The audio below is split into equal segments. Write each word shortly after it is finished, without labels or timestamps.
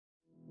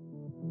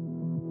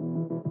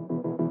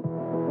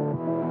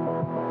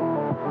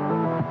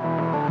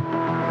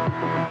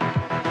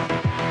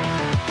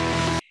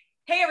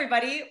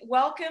everybody.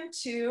 Welcome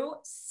to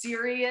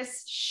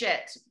Serious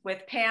Shit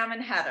with Pam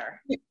and Heather.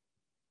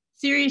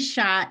 Serious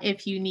shot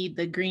if you need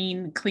the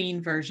green,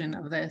 clean version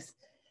of this.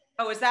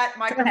 Oh, is that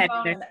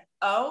microphone?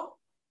 Oh,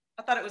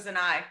 I thought it was an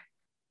I.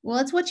 Well,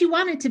 it's what you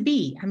want it to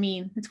be. I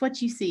mean, it's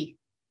what you see.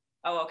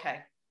 Oh, okay.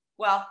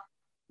 Well,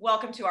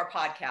 welcome to our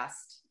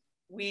podcast.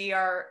 We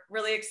are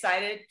really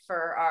excited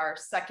for our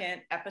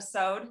second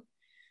episode.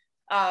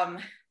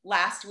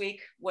 Last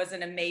week was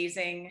an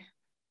amazing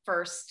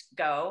first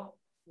go.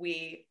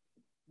 We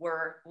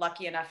were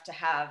lucky enough to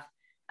have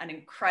an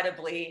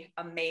incredibly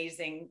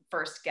amazing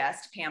first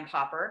guest, Pam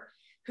Popper,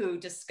 who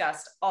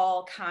discussed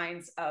all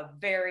kinds of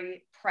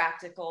very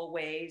practical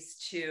ways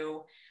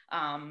to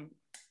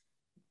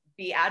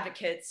be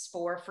advocates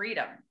for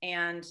freedom.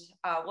 And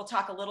we'll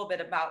talk a little bit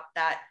about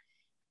that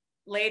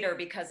later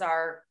because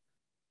our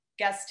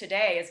guest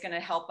today is going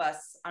to help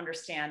us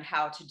understand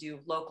how to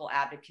do local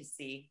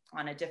advocacy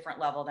on a different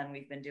level than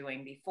we've been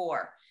doing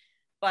before.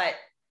 But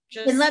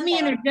and let me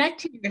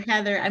interject here,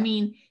 Heather. I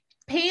mean,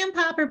 Pam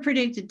Popper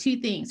predicted two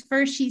things.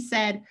 First, she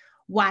said,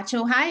 watch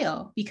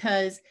Ohio,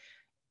 because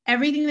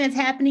everything that's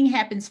happening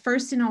happens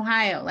first in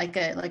Ohio, like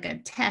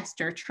a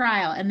test or a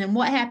trial. And then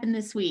what happened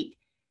this week?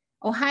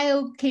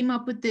 Ohio came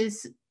up with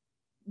this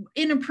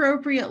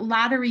inappropriate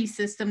lottery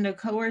system to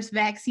coerce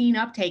vaccine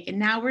uptake. And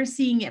now we're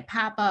seeing it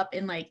pop up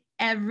in like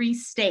every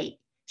state.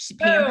 She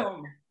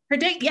boom.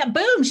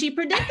 She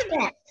predicted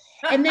that.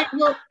 And then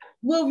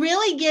we'll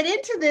really get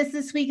into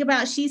this week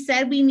about, she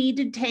said we need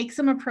to take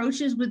some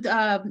approaches with,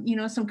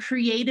 some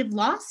creative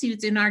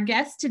lawsuits. And our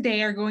guests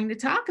today are going to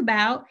talk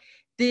about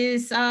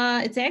this.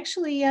 It's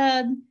actually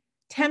a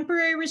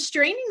temporary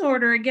restraining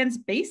order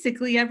against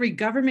basically every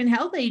government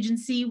health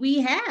agency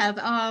we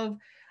have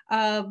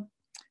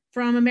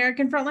from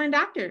American Frontline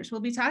Doctors.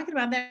 We'll be talking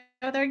about that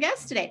with our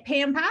guest today,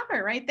 Pam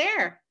Popper, right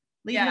there,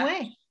 leading the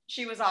way.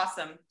 She was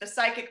awesome. The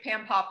psychic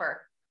Pam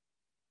Popper.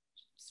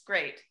 It's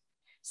great.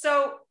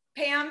 So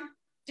Pam,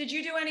 did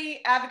you do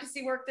any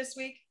advocacy work this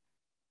week?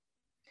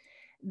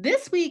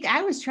 This week,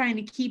 I was trying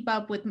to keep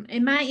up with,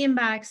 in my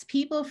inbox,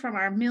 people from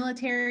our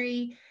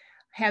military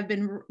have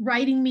been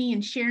writing me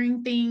and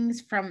sharing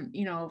things from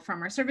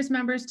our service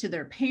members to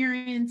their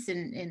parents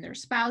and their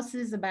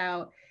spouses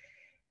about,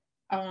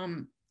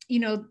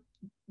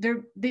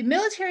 the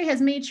military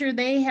has made sure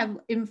they have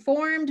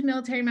informed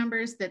military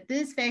members that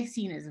this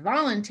vaccine is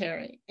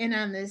voluntary. And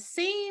on the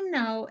same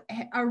note,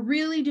 are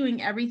really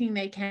doing everything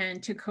they can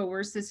to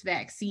coerce this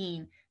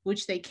vaccine,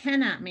 which they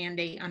cannot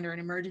mandate under an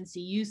emergency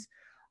use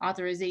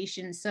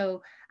authorization.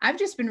 So I've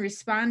just been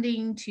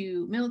responding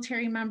to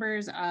military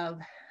members of,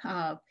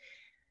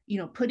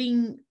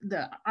 putting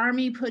the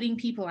Army, putting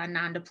people on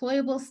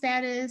non-deployable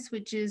status,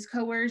 which is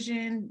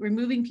coercion,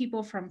 removing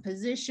people from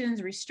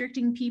positions,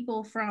 restricting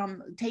people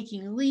from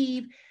taking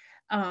leave,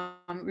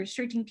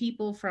 restricting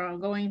people from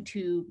going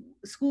to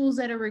schools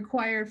that are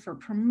required for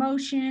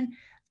promotion,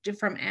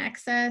 from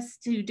access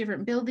to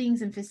different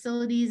buildings and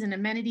facilities and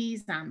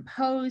amenities on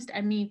post.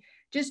 I mean,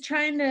 just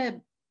trying to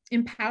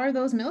empower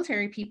those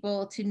military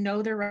people to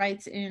know their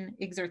rights and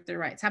exert their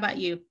rights. How about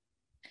you?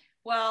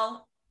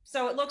 Well,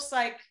 so it looks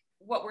like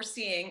what we're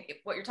seeing,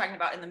 what you're talking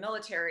about in the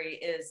military,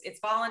 is it's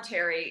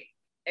voluntary,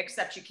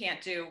 except you can't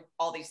do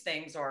all these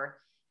things, or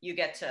you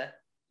get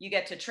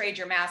to trade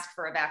your mask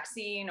for a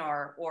vaccine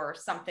or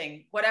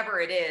something,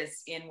 whatever it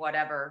is, in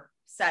whatever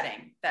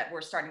setting, that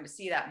we're starting to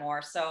see that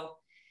more. So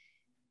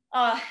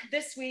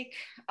this week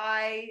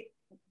I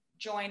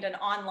joined an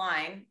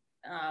online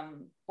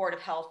Board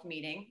of Health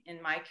meeting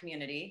in my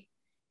community,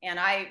 and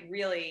I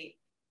really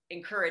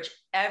encourage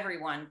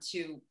everyone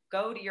to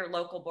go to your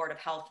local Board of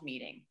Health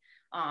meeting.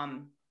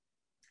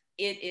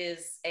 It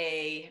is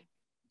a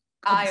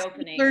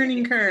eye-opening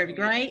learning curve,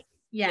 right?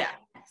 Yeah.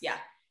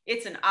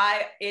 It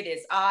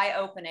is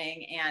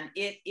eye-opening, and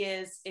it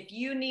is, if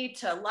you need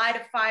to light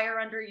a fire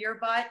under your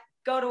butt,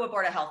 go to a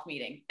Board of Health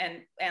meeting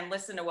and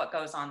listen to what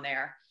goes on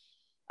there.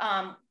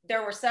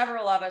 There were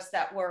several of us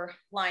that were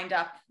lined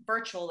up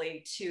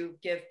virtually to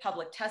give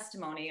public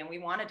testimony, and we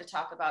wanted to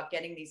talk about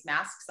getting these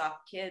masks off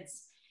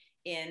kids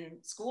in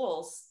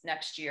schools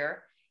next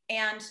year.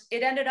 And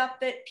it ended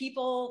up that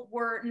people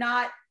were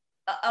not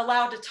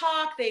allowed to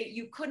talk.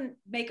 You couldn't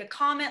make a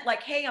comment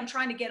like, hey, I'm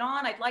trying to get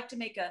on, I'd like to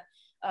make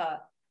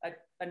a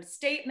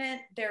statement.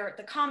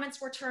 The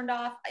comments were turned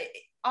off.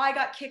 I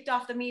got kicked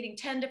off the meeting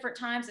 10 different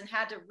times and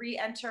had to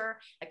re-enter.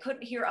 I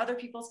couldn't hear other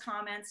people's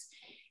comments.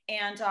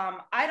 And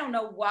I don't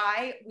know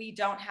why we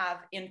don't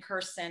have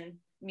in-person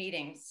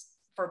meetings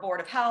for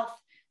Board of Health,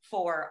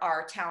 for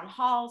our town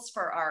halls,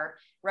 for our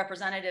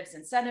representatives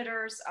and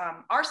senators.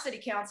 Our city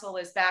council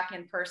is back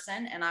in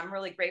person, and I'm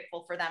really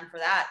grateful for them for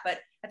that. But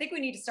I think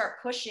we need to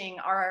start pushing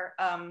our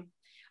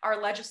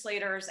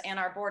legislators and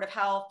our Board of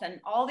Health,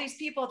 and all these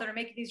people that are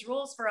making these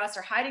rules for us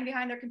are hiding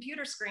behind their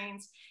computer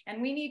screens,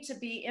 and we need to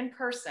be in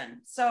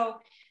person. So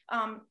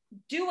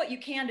do what you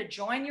can to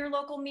join your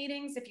local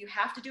meetings. If you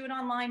have to do it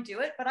online, do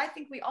it. But I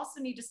think we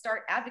also need to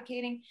start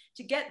advocating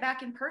to get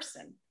back in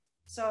person.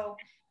 So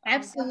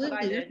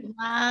absolutely, there's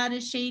a lot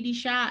of shady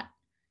shot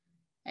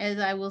as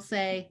I will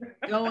say,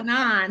 going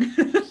on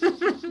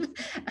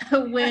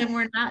when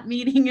we're not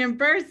meeting in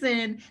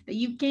person that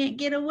you can't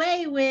get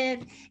away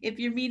with if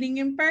you're meeting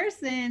in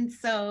person.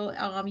 So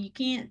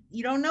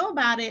you don't know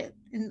about it.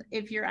 And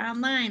if you're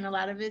online, a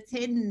lot of it's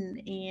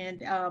hidden,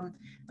 and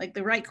like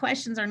the right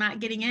questions are not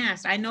getting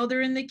asked. I know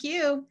they're in the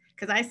queue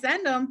because I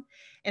send them,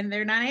 and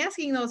they're not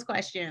asking those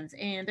questions,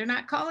 and they're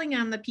not calling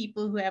on the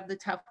people who have the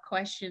tough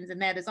questions.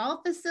 And that is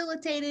all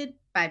facilitated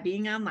by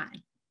being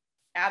online.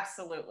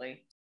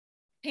 Absolutely.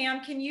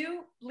 Pam, can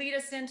you lead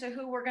us into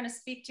who we're going to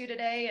speak to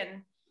today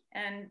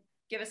and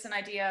give us an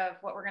idea of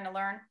what we're going to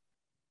learn?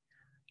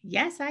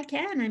 Yes, I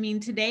can. I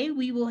mean, today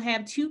we will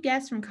have two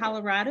guests from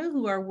Colorado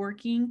who are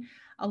working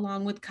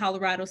along with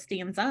Colorado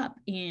Stands Up.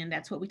 And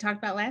that's what we talked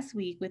about last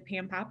week with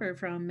Pam Popper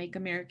from Make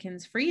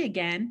Americans Free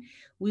Again.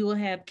 We will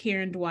have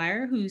Karen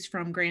Dwyer, who's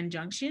from Grand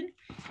Junction.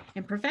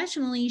 And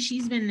professionally,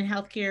 she's been in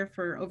healthcare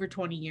for over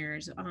 20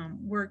 years,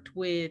 worked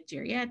with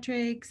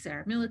geriatrics,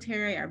 our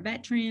military, our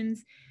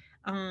veterans.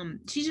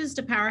 She's just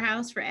a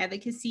powerhouse for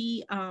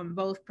advocacy,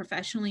 both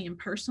professionally and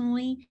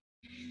personally.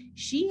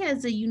 She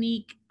has a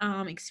unique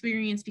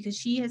experience because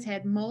she has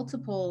had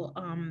multiple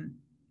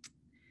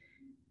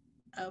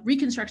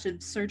reconstructive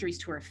surgeries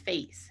to her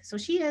face. So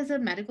she has a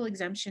medical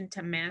exemption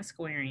to mask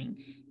wearing,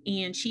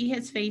 and she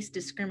has faced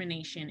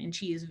discrimination, and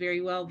she is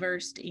very well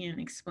versed in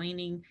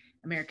explaining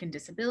American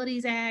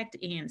Disabilities Act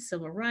and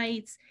civil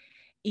rights.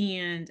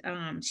 And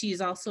she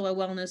is also a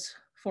wellness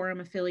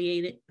forum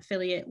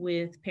affiliate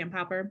with Pam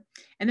Popper.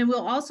 And then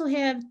we'll also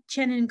have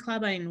Shannon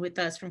Klebine with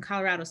us from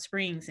Colorado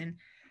Springs. And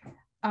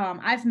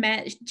I've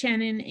met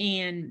Shannon,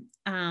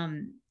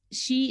 and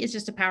she is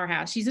just a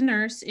powerhouse. She's a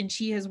nurse, and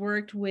she has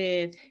worked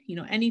with,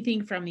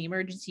 anything from the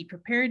Emergency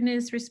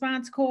Preparedness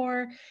Response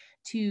Corps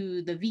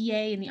to the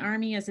VA and the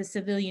Army as a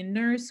civilian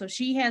nurse. So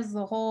she has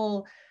the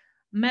whole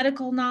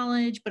medical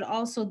knowledge, but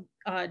also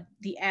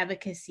the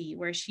advocacy,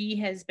 where she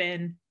has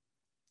been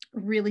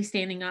really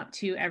standing up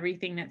to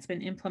everything that's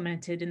been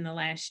implemented in the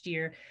last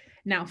year,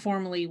 now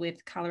formally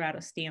with Colorado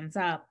Stands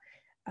Up.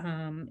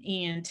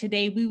 And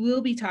today we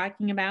will be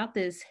talking about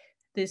this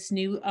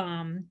new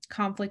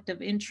conflict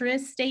of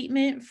interest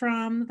statement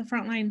from the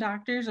frontline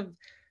doctors. Of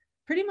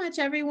pretty much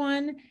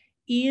everyone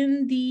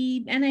in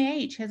the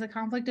NIH has a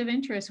conflict of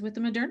interest with the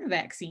Moderna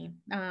vaccine.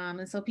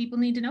 And so people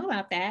need to know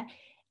about that.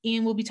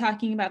 And we'll be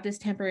talking about this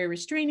temporary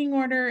restraining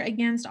order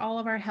against all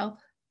of our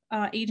health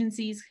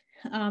agencies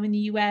in the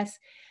US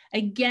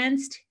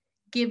against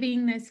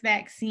giving this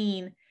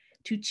vaccine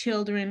to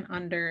children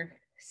under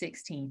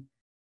 16.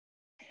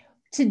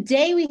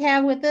 Today we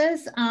have with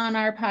us on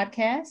our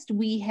podcast,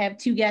 we have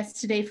two guests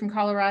today from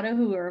Colorado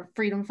who are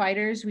freedom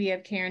fighters. We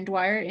have Karen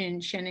Dwyer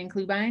and Shannon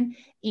Klebine,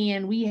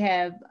 and we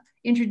have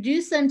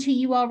introduced them to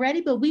you already,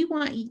 but we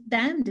want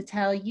them to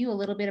tell you a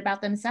little bit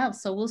about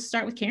themselves. So we'll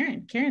start with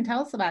Karen. Karen,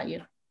 tell us about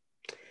you.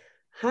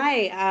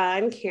 Hi,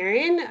 I'm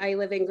Karen. I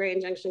live in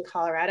Grand Junction,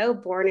 Colorado,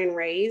 born and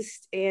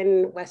raised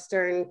in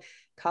Western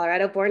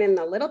Colorado, born in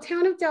the little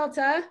town of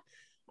Delta.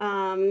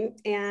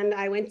 And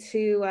I went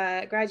to,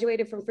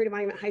 graduated from Freedom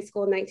Monument High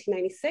School in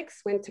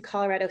 1996, went to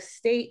Colorado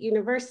State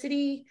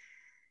University,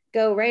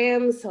 go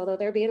Rams, although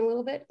they're being a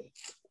little bit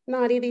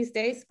naughty these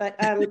days, but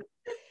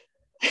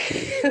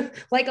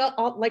like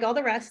all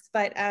the rest.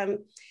 But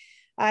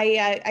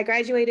I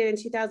graduated in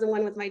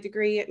 2001 with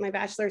my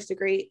bachelor's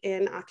degree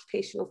in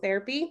occupational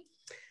therapy.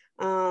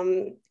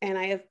 And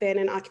I have been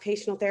an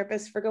occupational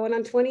therapist for going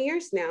on 20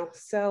 years now.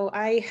 So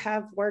I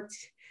have worked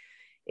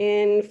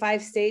in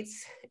 5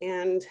 states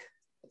and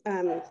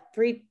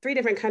three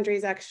different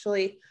countries,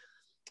 actually,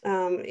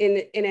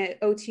 in an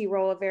OT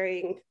role of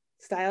varying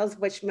styles,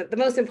 which the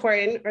most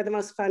important or the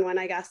most fun one,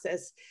 I guess,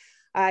 is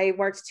I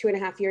worked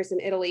 2.5 years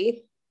in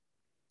Italy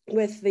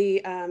with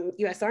the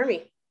US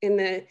Army in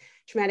the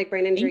traumatic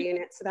brain injury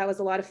unit. So that was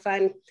a lot of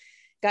fun.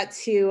 Got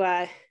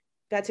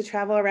to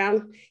travel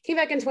around, came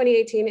back in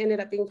 2018, ended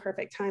up being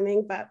perfect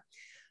timing, but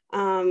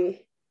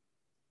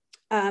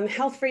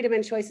health, freedom,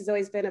 and choice has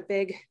always been a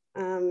big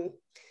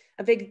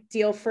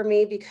deal for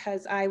me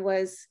because I've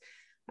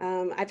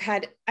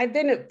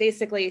been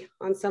basically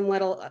on some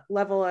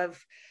level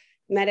of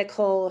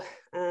medical,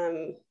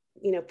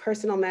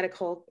 personal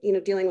medical,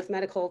 dealing with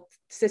medical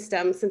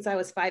systems since I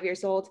was 5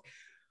 years old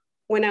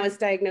when I was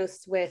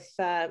diagnosed with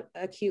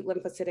acute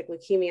lymphocytic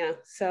leukemia.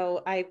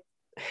 So I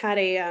had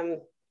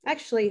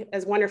actually,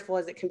 as wonderful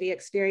as it can be,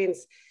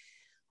 experience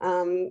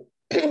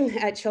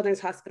at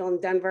Children's Hospital in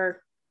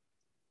Denver.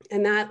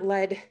 And that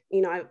led,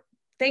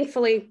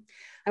 thankfully,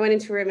 I went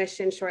into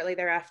remission shortly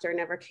thereafter,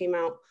 never came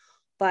out.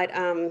 But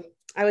I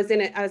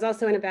was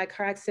also in a bad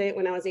car accident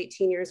when I was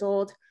 18 years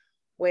old,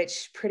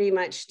 which pretty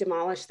much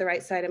demolished the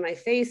right side of my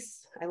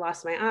face. I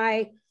lost my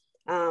eye,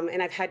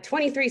 and I've had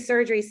 23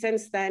 surgeries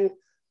since then.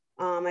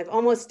 I've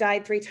almost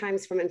died 3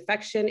 times from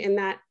infection in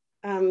that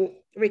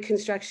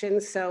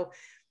reconstruction. So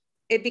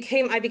I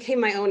became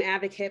my own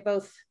advocate.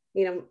 Both,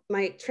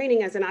 my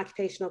training as an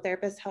occupational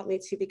therapist helped me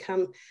to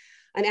become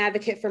an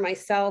advocate for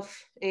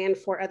myself and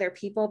for other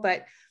people.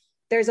 But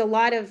there's a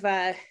lot of,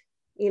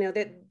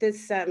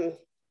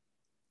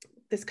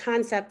 this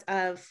concept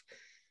of,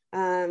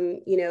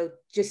 you know,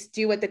 just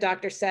do what the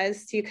doctor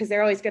says to you, because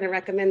they're always going to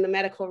recommend the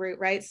medical route,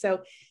 right?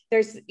 So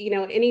there's, you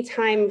know,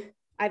 anytime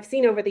I've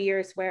seen over the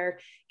years where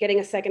getting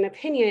a second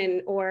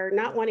opinion or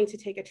not wanting to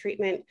take a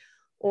treatment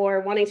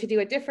or wanting to do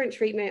a different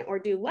treatment or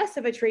do less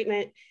of a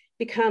treatment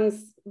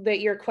becomes that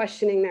you're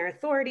questioning their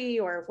authority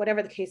or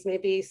whatever the case may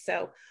be.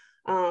 So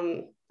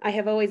I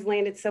have always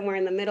landed somewhere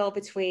in the middle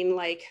between,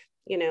 like,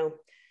 you know,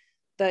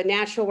 the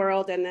natural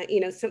world and the, you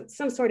know,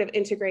 some sort of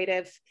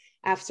integrative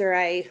after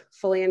I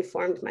fully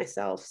informed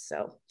myself.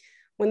 So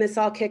when this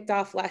all kicked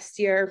off last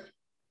year,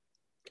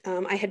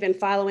 I had been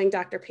following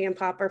Dr. Pam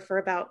Popper for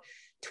about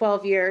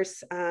 12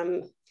 years.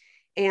 So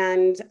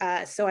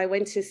I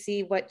went to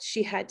see what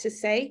she had to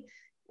say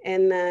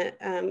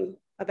and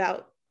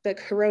about the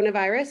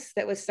coronavirus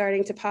that was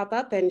starting to pop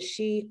up. And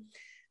she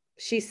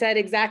said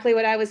exactly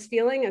what I was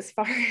feeling, as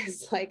far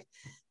as like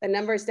the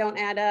numbers don't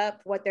add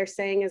up. What they're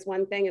saying is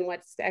one thing and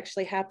what's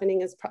actually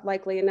happening is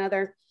likely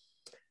another.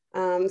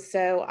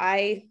 So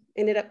I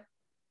ended up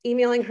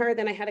emailing her.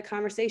 Then I had a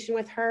conversation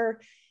with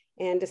her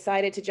and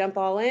decided to jump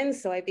all in.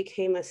 So I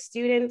became a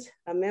student,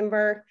 a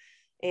member,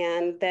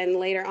 and then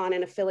later on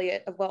an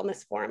affiliate of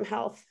Wellness Forum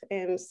Health.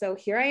 And so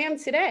here I am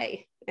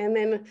today. And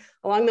then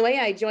along the way,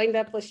 I joined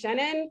up with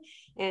Shannon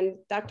and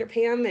Dr.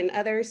 Pam and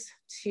others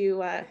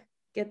to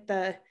get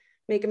the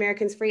Make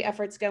Americans Free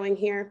efforts going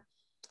here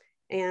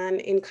and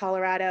in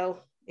Colorado.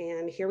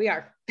 And here we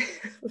are.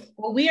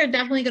 Well, we are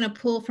definitely going to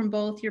pull from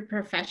both your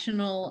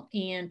professional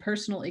and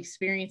personal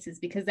experiences,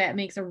 because that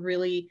makes a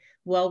really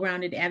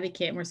well-rounded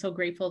advocate. And we're so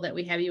grateful that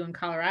we have you in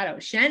Colorado.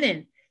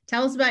 Shannon,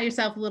 tell us about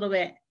yourself a little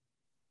bit.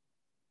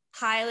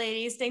 Hi,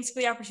 ladies. Thanks for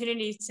the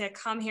opportunity to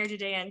come here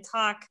today and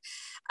talk.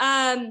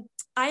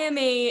 I am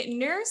a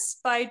nurse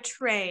by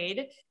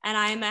trade, and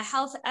I'm a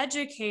health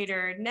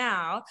educator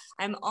now.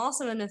 I'm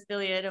also an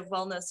affiliate of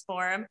Wellness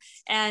Forum.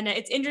 And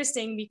it's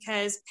interesting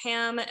because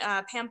Pam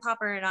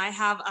Popper and I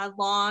have a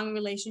long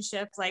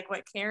relationship, like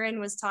what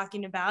Karen was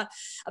talking about.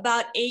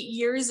 About 8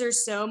 years or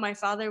so, my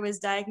father was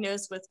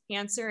diagnosed with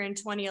cancer in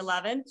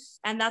 2011.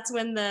 And that's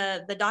when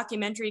the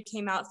documentary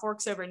came out,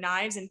 Forks Over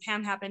Knives, and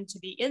Pam happened to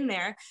be in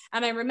there.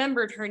 And I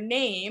remembered her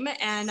name,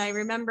 and I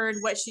remembered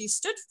what she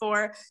stood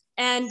for.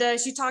 And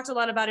she talked a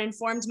lot about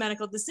informed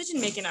medical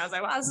decision-making. I was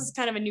like, wow, this is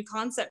kind of a new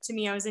concept to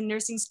me. I was in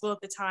nursing school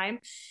at the time.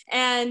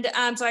 And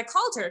so I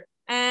called her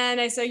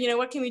and I said, you know,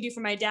 what can we do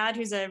for my dad,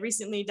 who's a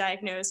recently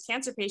diagnosed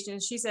cancer patient?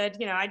 And she said,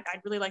 you know, I'd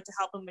really like to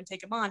help him and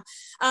take him on.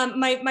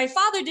 My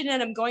father didn't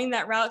end up going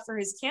that route for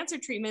his cancer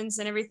treatments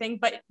and everything,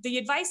 but the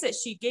advice that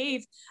she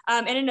gave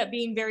ended up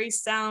being very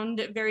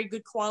sound, very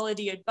good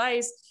quality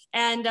advice.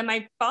 And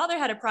my father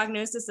had a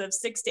prognosis of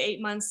 6 to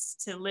 8 months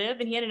to live,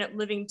 and he ended up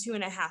living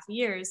 2.5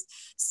 years.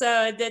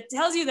 So that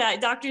tells you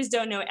that doctors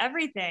don't know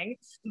everything,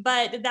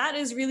 but that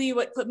is really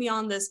what put me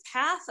on this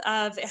path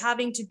of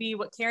having to be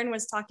what Karen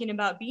was talking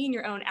about, being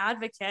your own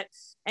advocate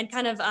and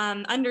kind of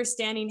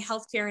understanding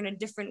healthcare in a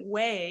different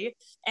way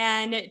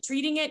and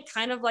treating it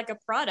kind of like a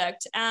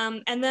product.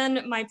 And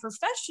then my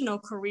professional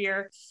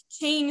career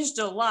changed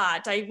a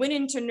lot. I went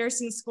into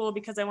nursing school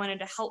because I wanted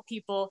to help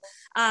people.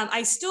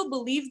 I still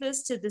believe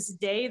this to this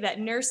day, that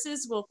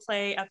nurses will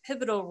play a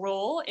pivotal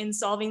role in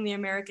solving the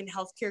American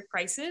healthcare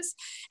crisis.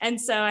 And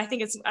so I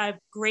think it's a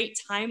great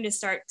time to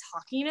start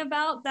talking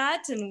about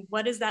that and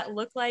what does that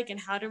look like and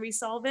how do we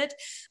solve it.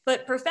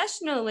 But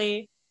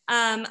professionally,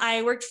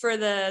 I worked for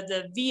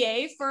the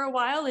VA for a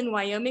while in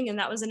Wyoming, and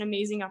that was an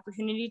amazing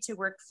opportunity to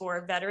work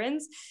for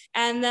veterans.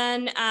 And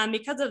then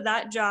because of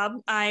that job,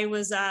 I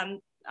was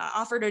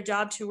offered a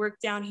job to work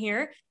down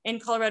here in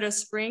Colorado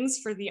Springs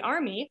for the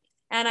Army.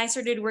 And I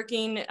started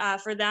working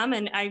for them,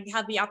 and I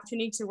had the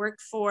opportunity to work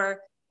for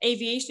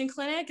aviation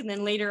clinic, and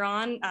then later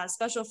on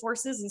special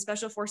forces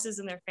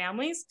and their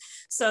families.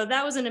 So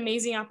that was an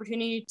amazing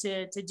opportunity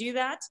to do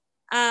that.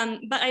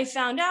 But I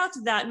found out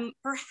that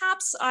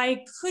perhaps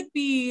I could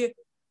be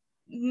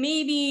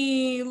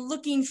maybe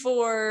looking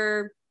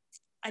for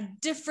a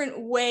different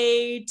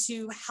way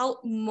to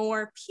help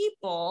more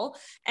people.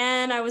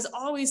 And I was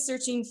always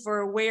searching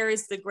for where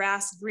is the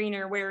grass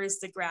greener,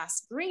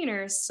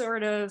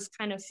 sort of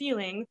kind of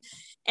feeling.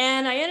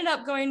 And I ended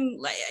up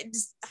going, I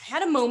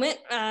had a moment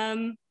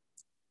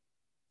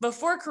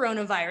before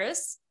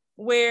coronavirus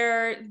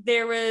where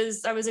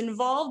I was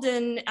involved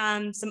in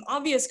some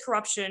obvious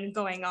corruption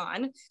going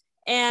on.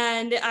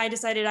 And I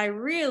decided I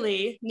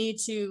really need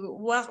to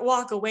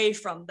walk away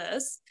from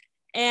this.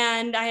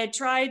 And I had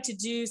tried to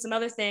do some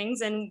other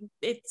things, and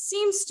it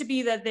seems to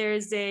be that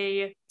there's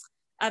a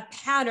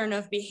pattern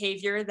of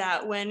behavior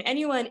that when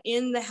anyone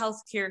in the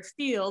healthcare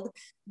field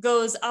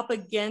goes up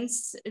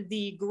against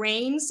the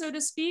grain, so to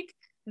speak,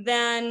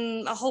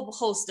 then a whole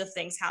host of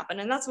things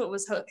happen. And that's what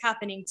was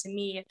happening to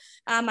me.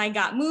 I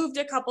got moved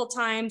a couple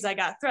times. I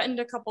got threatened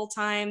a couple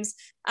times.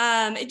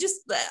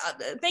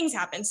 Things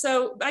happened.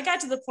 So I got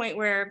to the point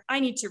where I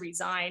need to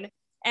resign.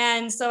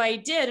 And so I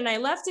did, and I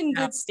left in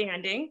good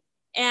standing.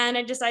 And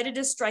I decided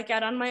to strike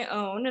out on my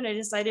own, and I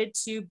decided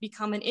to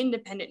become an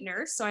independent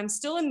nurse. So I'm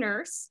still a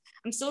nurse.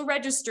 I'm still a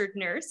registered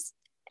nurse.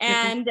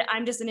 And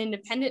I'm just an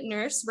independent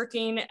nurse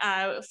working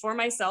for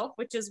myself,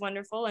 which is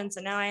wonderful. And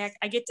so now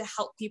I get to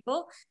help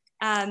people,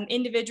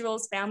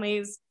 individuals,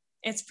 families.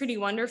 It's pretty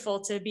wonderful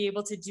to be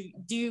able to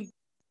do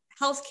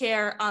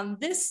healthcare on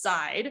this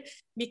side,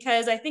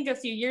 because I think a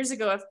few years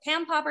ago, if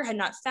Pam Popper had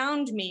not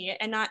found me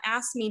and not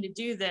asked me to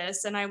do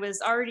this, and I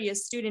was already a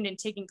student and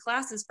taking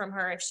classes from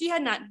her, if she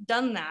had not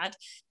done that,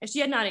 if she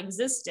had not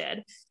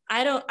existed,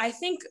 I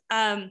think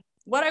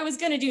what I was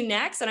going to do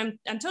next, and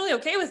I'm totally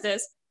okay with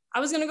this,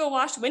 I was going to go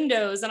wash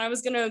windows, and I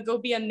was going to go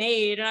be a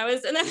maid,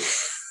 and then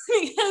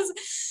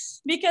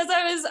because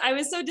I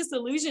was so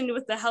disillusioned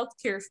with the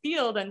healthcare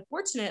field,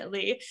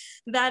 unfortunately,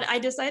 that I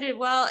decided,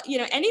 well,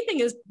 anything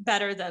is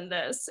better than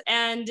this.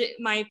 And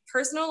my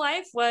personal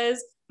life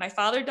was, my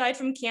father died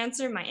from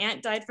cancer, my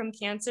aunt died from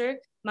cancer,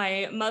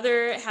 my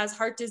mother has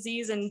heart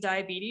disease and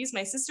diabetes,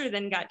 my sister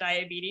then got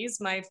diabetes.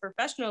 My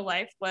professional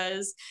life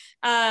was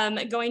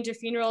going to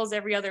funerals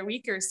every other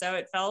week or so,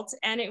 it felt,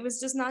 and it was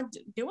just not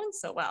doing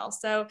so well.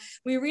 So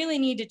we really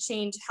need to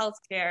change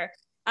healthcare.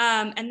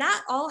 And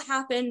that all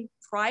happened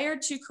prior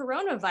to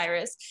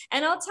coronavirus.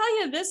 And I'll tell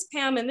you this,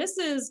 Pam, and this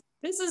is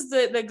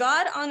the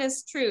God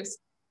honest truth.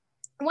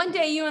 One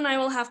day you and I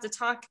will have to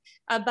talk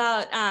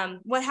about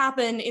what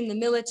happened in the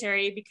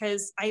military,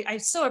 because I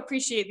so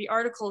appreciate the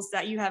articles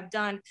that you have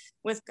done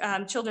with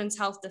Children's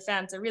Health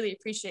Defense. I really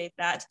appreciate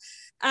that.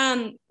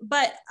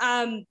 But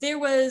there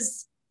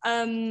was,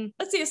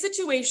 let's say, a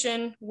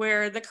situation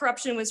where the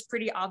corruption was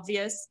pretty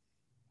obvious.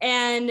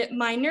 And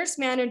my nurse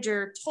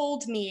manager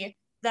told me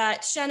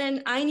that,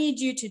 Shannon, I need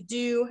you to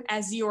do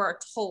as you are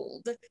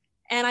told.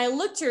 And I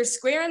looked her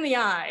square in the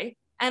eye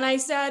and I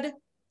said,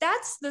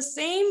 that's the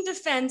same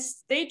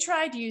defense they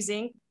tried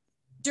using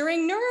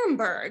during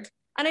Nuremberg.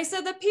 And I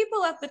said, the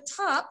people at the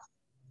top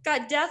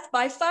got death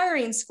by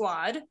firing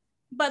squad,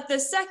 but the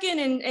second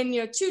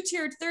and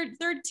two-tiered,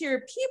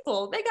 third-tier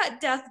people, they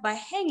got death by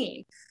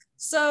hanging.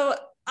 So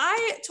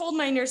I told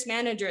my nurse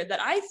manager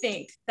that I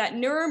think that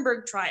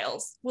Nuremberg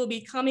trials will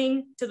be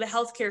coming to the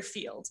healthcare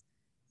field.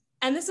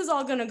 And this is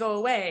all going to go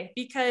away,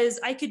 because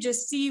I could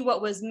just see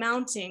what was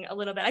mounting a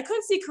little bit. I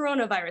couldn't see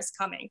coronavirus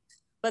coming,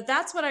 but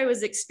that's what I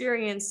was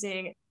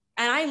experiencing.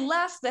 And I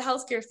left the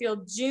healthcare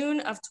field June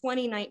of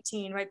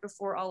 2019, right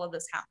before all of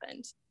this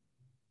happened.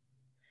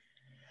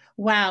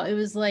 Wow, it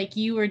was like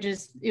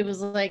it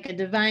was like a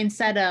divine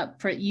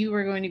setup for you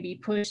were going to be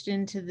pushed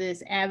into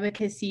this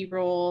advocacy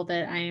role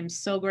that I am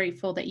so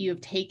grateful that you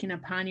have taken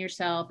upon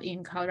yourself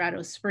in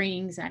Colorado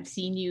Springs. I've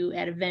seen you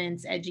at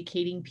events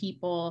educating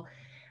people.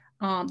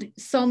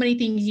 So many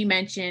things you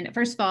mentioned.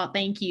 First of all,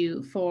 thank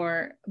you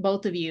for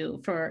both of you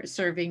for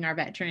serving our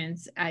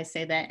veterans. I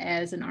say that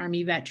as an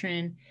Army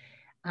veteran.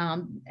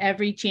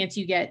 Every chance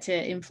you get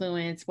to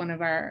influence one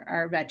of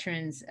our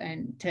veterans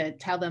and to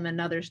tell them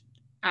another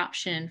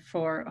option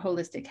for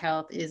holistic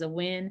health is a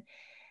win.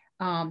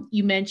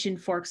 You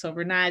mentioned forks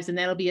over knives, and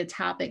that'll be a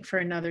topic for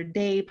another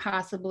day,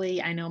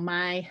 possibly. I know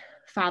my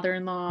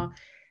father-in-law,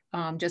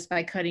 just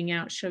by cutting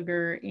out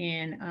sugar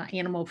and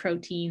animal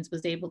proteins,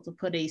 was able to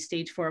put a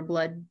stage 4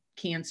 blood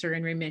cancer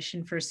in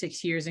remission for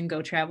 6 years and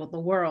go travel the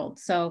world.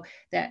 So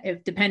that,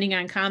 if depending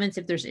on comments,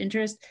 if there's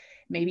interest,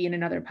 maybe in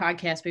another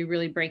podcast, we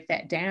really break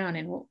that down,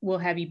 and we'll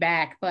have you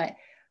back. But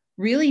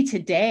really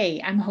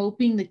today, I'm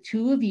hoping the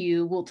two of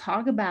you will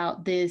talk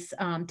about this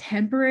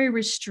temporary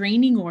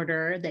restraining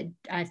order that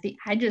I think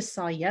I just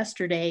saw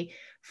yesterday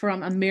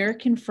from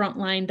American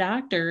Frontline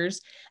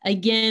Doctors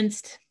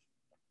against,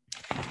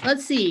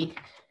 let's see,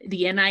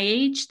 the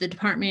NIH, the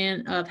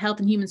Department of Health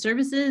and Human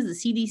Services,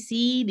 the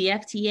CDC, the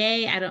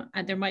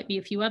FDA, there might be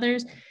a few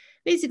others,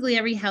 basically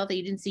every health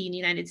agency in the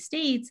United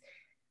States,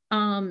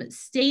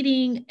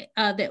 stating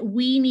that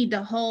we need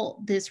to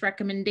halt this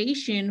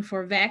recommendation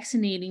for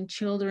vaccinating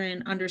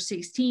children under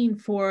 16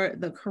 for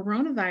the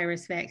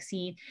coronavirus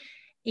vaccine.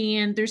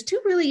 And there's two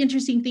really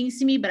interesting things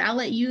to me, but I'll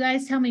let you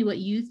guys tell me what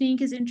you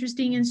think is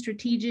interesting and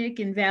strategic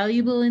and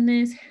valuable in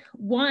this.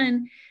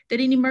 One, that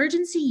an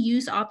emergency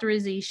use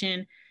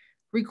authorization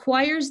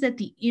requires that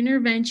the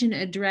intervention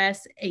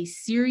address a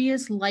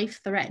serious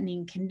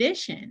life-threatening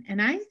condition. And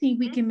I think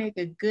we can make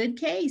a good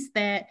case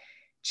that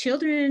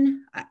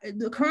children,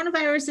 the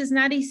coronavirus is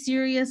not a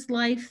serious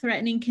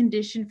life-threatening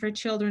condition for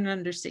children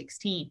under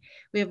 16.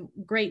 We have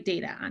great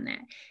data on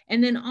that.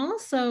 And then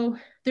also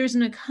there's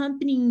an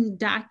accompanying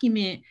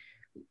document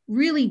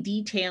really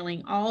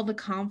detailing all the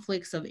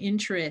conflicts of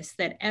interest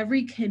that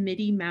every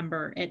committee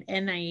member at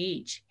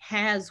NIH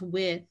has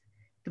with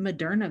the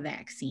Moderna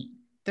vaccine.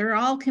 They're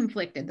all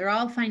conflicted. They're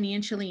all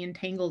financially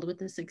entangled with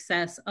the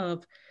success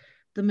of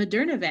the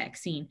Moderna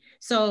vaccine.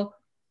 So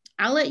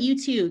I'll let you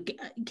two,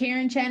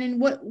 Karen, Shannon,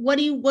 what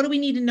do we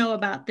need to know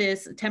about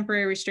this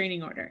temporary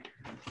restraining order?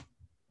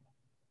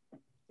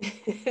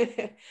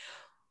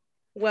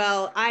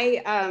 Well,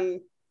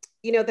 the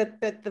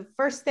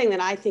first thing that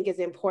I think is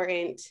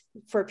important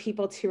for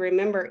people to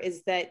remember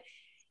is that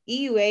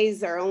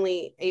EUAs are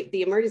only,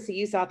 the emergency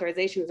use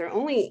authorizations are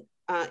only,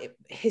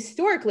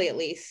 historically at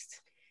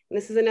least, and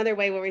this is another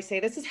way where we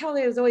say, this is how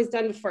it was always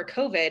done before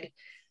COVID,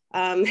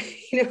 and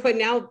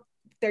now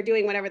they're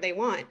doing whatever they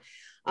want.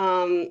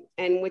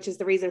 and which is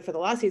the reason for the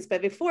lawsuits.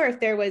 But before, if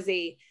there was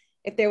a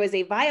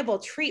viable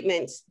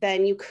treatment,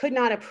 then you could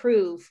not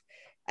approve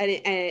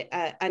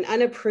an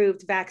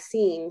unapproved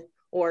vaccine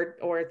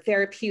or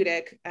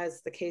therapeutic,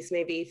 as the case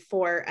may be,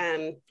 for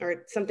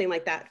or something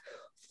like that,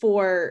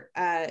 for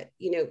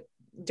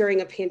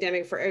during a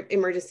pandemic for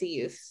emergency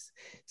use.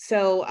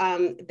 So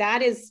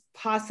that is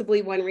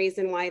possibly one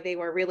reason why they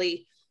were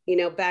really,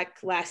 back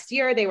last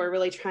year, they were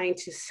really trying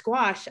to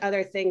squash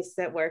other things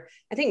that were,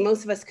 I think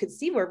most of us could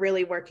see were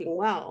really working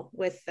well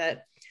with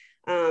the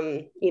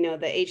the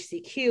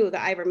HCQ, the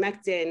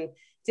ivermectin,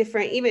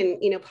 different, even,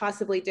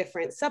 possibly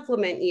different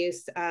supplement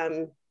use.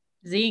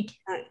 Zinc.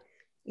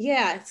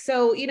 Yeah.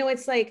 So,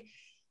 it's like,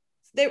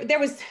 there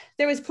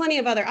was plenty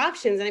of other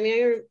options. And I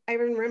mean, I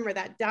remember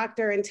that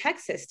doctor in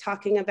Texas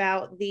talking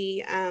about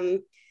the,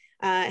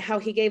 how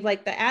he gave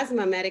like the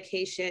asthma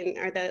medication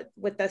or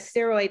with the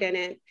steroid in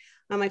it.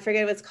 I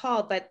forget what it's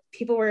called, but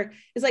it's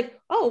like,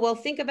 oh, well,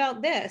 think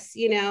about this,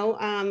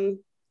 a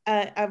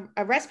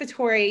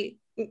respiratory,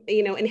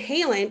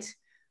 inhalant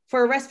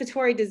for a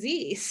respiratory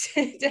disease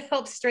to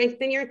help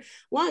strengthen your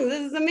lungs.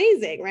 This is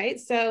amazing, right?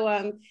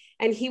 So,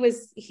 and he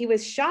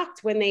was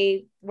shocked when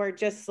they were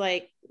just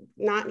like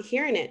not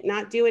hearing it,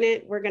 not doing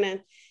it. We're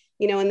gonna,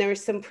 and there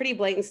was some pretty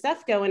blatant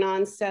stuff going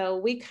on. So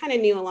we kind of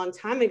knew a long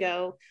time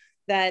ago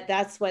that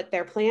that's what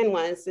their plan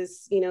was.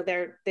 Is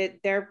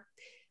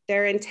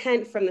their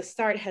intent from the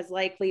start has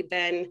likely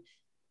been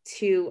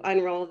to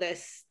unroll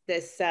this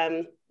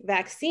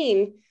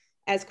vaccine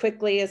as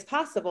quickly as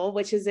possible,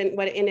 which isn't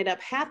what ended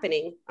up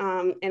happening.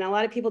 And a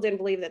lot of people didn't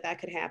believe that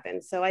could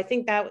happen. So I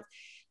think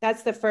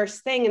that's the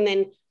first thing. And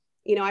then,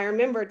 I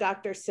remember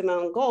Dr.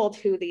 Simone Gold,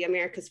 who the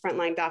America's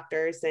Frontline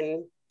Doctors,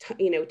 and,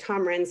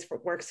 Tom Renz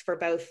works for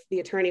both, the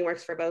attorney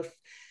works for both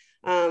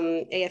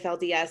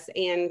AFLDS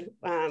and,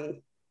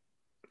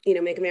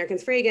 Make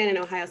Americans Free Again, and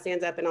Ohio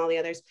Stands Up, and all the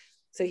others.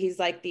 So he's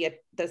like the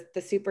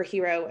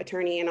superhero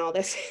attorney and all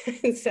this.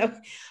 And so,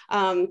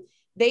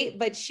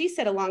 but she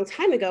said a long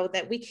time ago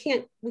that we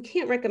can't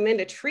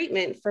recommend a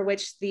treatment for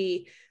which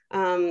the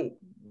side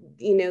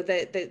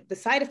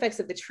effects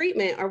of the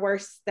treatment are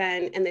worse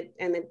than, and the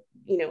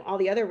all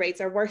the other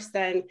rates are worse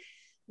than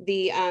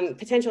the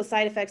potential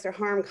side effects or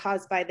harm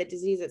caused by the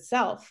disease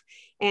itself.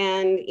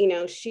 And,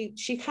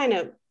 she kind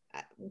of,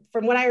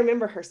 from what I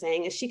remember her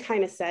saying, is she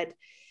kind of said,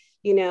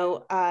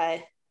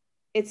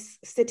 it's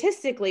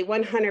statistically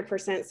 100%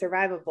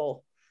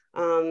 survivable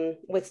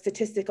with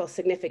statistical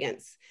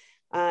significance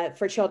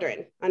for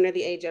children under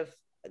the age of,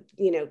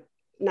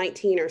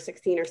 19 or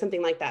 16 or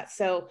something like that.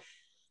 So,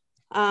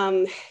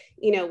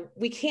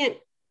 we can't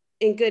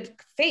in good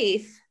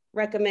faith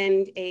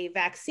recommend a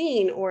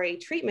vaccine or a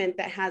treatment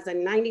that has a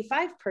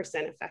 95%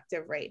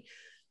 effective rate.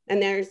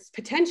 And there's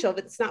potential,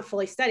 but it's not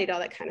fully studied, all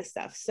that kind of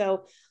stuff.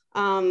 So,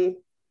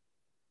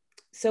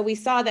 so we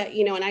saw that,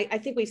 and I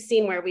think we've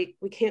seen where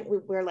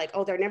we're like,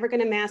 oh, they're never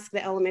going to mask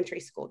the elementary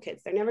school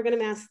kids. They're never going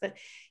to mask the,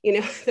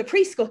 the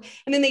preschool.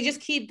 And then they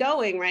just keep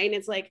going, right? And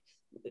it's like,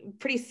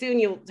 pretty soon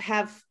you'll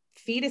have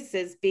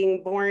fetuses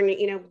being born,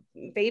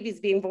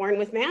 babies being born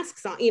with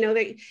masks on,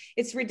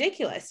 it's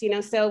ridiculous,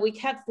 so we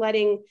kept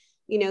letting,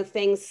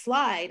 things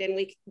slide, and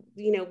we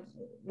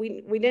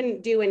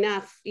didn't do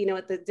enough,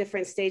 at the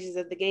different stages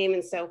of the game.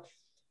 And so,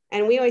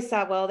 and we always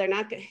thought, well, they're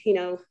not,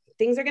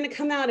 things are going to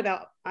come out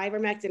about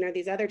ivermectin or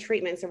these other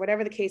treatments or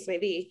whatever the case may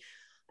be.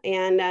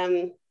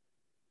 And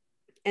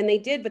they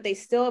did, but they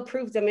still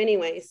approved them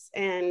anyways.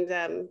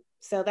 And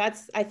so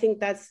I think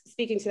that's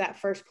speaking to that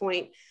first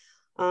point.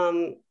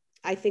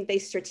 I think they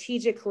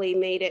strategically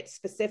made it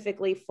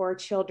specifically for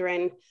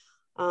children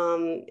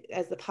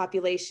as the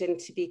population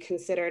to be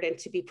considered and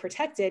to be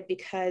protected,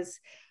 because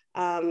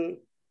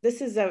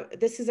this is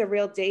a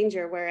real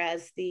danger,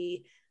 whereas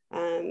the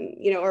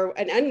or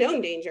an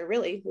unknown danger,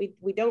 really.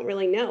 We don't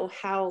really know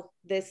how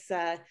this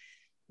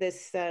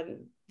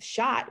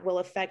shot will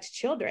affect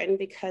children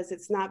because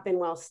it's not been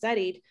well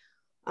studied.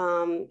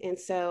 And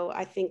so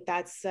I think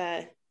that's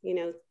a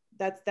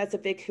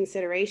big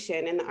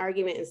consideration. And the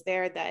argument is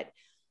there that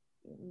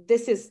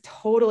this is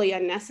totally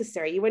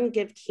unnecessary. You wouldn't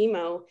give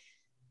chemo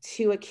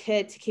to a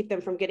kid to keep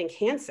them from getting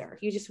cancer.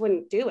 You just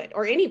wouldn't do it,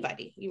 or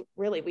anybody.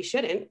 We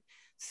shouldn't.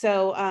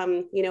 So,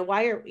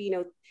 why are,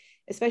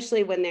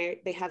 especially when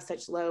they have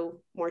such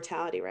low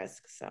mortality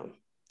risk. So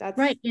that's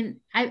right. And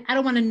I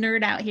don't want to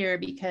nerd out here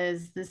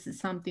because this is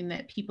something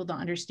that people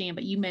don't understand,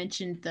 but you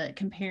mentioned the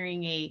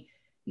comparing a,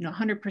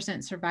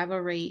 100% survival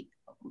rate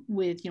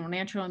with,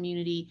 natural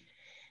immunity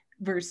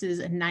versus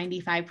a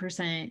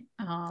 95%,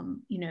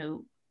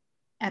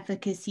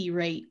 efficacy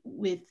rate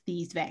with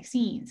these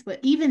vaccines. But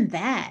even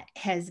that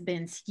has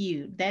been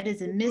skewed. That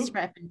is a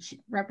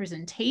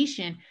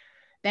misrepresentation.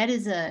 That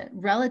is a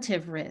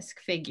relative risk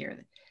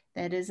figure.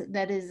 That is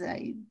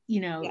a,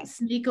 yes,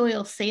 snake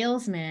oil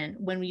salesman.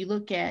 When we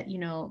look at,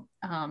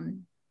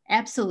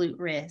 absolute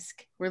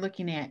risk, we're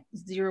looking at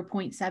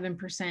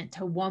 0.7%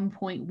 to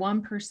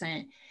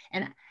 1.1%.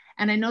 And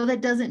I know that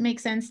doesn't make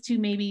sense to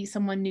maybe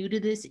someone new to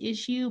this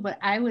issue, but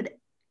I would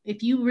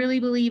if you really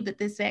believe that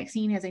this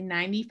vaccine has a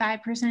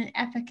 95%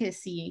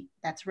 efficacy,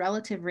 that's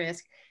relative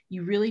risk,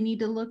 you really need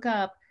to look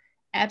up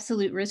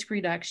absolute risk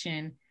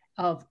reduction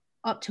of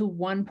up to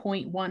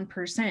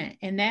 1.1%.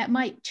 And that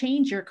might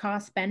change your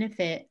cost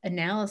benefit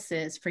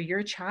analysis for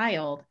your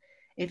child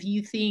if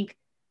you think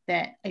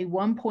that a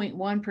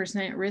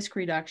 1.1% risk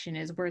reduction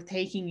is worth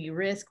taking a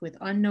risk with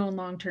unknown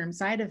long-term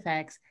side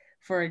effects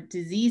for a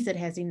disease that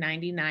has a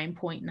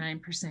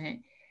 99.9%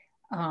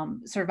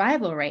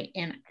 survival rate.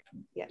 And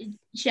yes.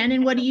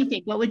 Shannon, what do you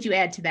think? What would you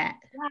add to that?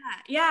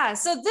 Yeah.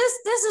 So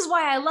this is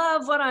why I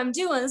love what I'm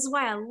doing. This is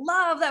why I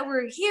love that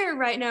we're here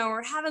right now.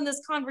 We're having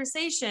this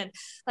conversation.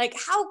 Like,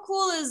 how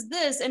cool is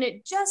this? And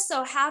it just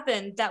so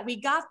happened that we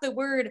got the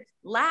word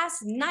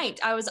last night.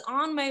 I was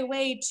on my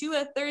way to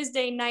a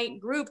Thursday night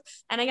group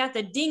and I got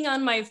the ding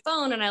on my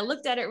phone and I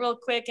looked at it real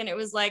quick and it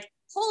was like,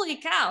 holy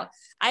cow,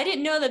 I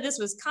didn't know that this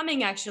was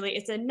coming, actually.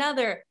 It's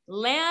another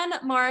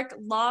landmark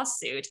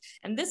lawsuit.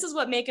 And this is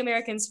what Make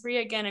Americans Free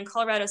Again in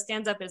Colorado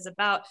Stands Up is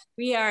about.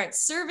 We are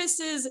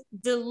services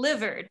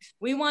delivered.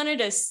 We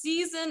wanted a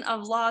season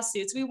of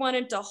lawsuits. We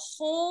wanted to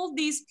hold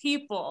these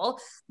people,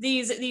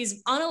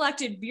 these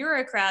unelected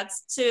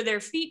bureaucrats, to their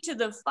feet to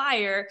the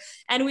fire.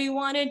 And we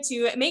wanted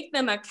to make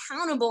them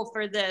accountable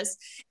for this.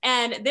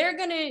 And their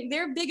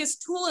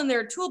biggest tool in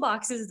their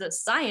toolbox is the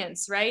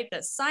science, right?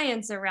 The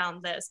science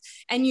around this.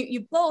 And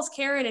you both,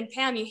 Karen and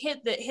Pam, you hit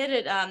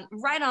it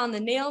right on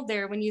the nail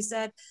there when you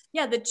said,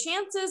 yeah, the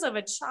chances of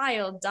a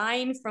child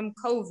dying from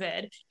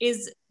COVID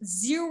is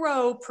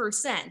 0%,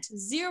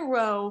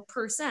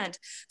 0%.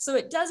 So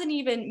it doesn't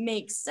even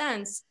make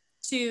sense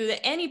to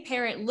any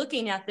parent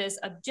looking at this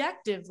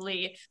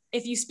objectively.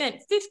 If you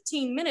spent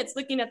 15 minutes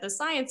looking at the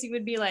science, you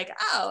would be like,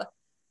 oh,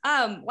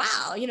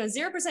 wow,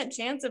 0%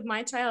 chance of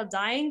my child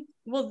dying.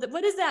 Well,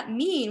 what does that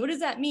mean? What does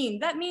that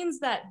mean? That means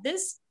that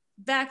this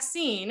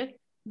vaccine,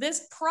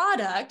 this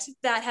product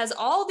that has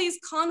all these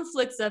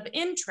conflicts of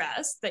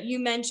interest that you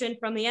mentioned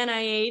from the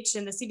NIH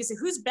and the CDC,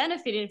 who's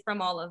benefiting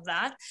from all of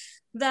that,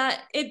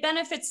 that it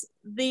benefits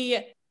the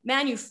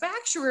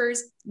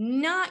manufacturers,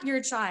 not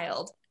your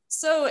child.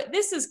 So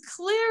this is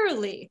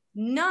clearly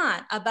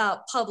not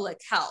about public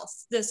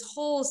health, this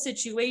whole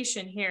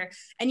situation here.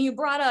 And you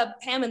brought up,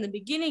 Pam, in the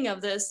beginning of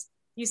this,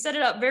 you set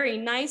it up very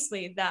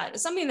nicely,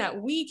 that something that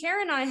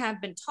Karen and I have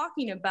been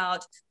talking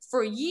about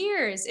for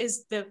years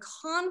is the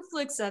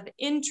conflicts of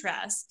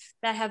interest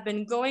that have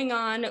been going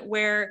on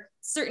where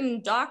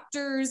certain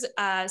doctors,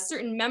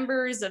 certain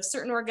members of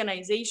certain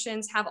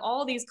organizations have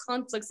all these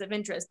conflicts of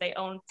interest. They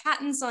own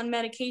patents on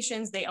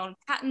medications, they own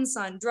patents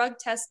on drug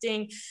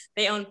testing,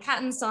 they own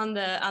patents on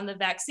the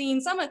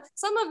vaccine. Some of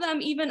them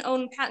even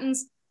own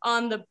patents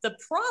on the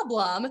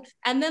problem,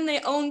 and then they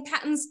own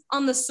patents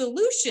on the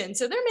solution.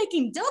 So they're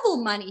making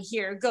double money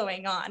here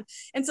going on.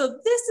 And so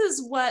this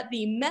is what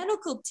the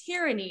medical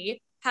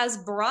tyranny has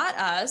brought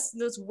us.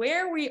 That's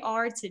where we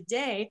are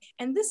today.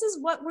 And this is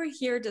what we're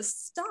here to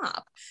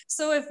stop.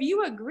 So if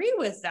you agree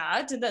with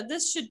that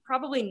this should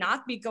probably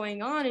not be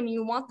going on and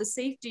you want the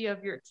safety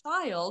of your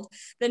child,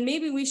 then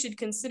maybe we should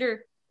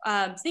consider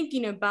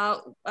thinking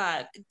about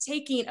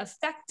taking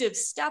effective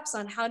steps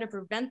on how to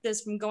prevent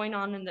this from going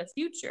on in the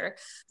future.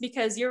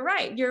 Because you're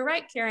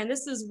right, Karen,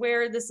 this is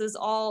where this is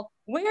all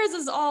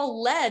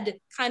led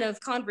kind of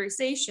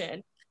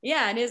conversation.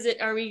 Yeah, and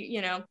are we,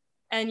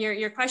 and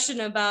your question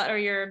about, or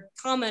your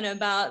comment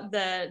about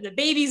the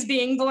babies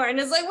being born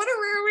is like,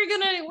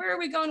 where are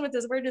we going with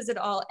this? Where does it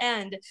all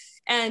end?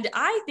 And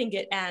I think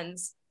it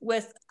ends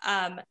with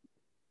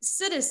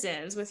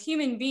citizens, with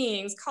human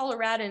beings,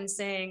 Coloradans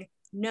saying,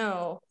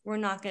 no, we're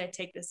not going to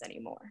take this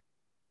anymore.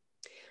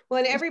 Well,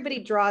 and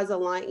everybody draws a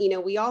line,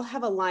 we all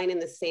have a line in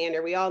the sand,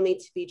 or we all need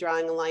to be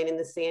drawing a line in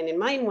the sand. And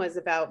mine was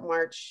about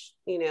March,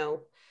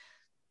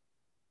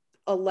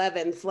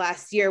 11th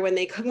last year when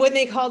they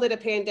called it a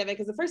pandemic.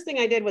 Because the first thing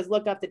I did was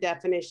look up the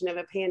definition of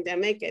a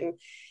pandemic. And,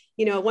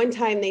 at one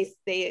time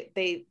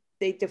they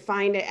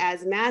defined it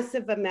as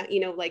massive amount,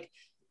 like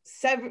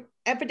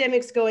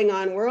epidemics going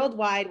on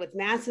worldwide with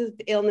massive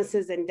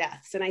illnesses and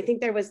deaths. And I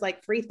think there was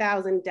like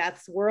 3,000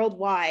 deaths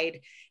worldwide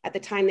at the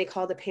time they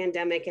called a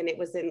pandemic. And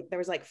there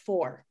was like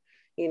 4,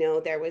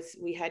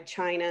 we had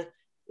China,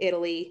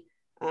 Italy,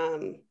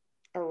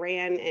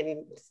 Iran,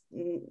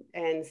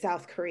 and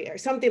South Korea, or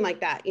something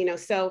like that,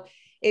 so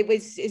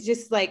it's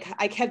just like,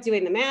 I kept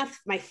doing the math.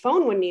 My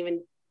phone wouldn't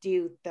even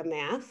do the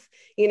math,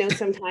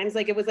 sometimes,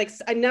 like it was like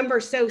a number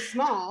so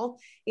small,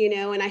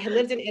 and I had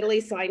lived in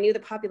Italy, so I knew the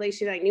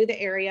population, I knew the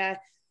area.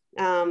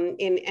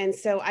 And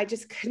so I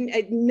just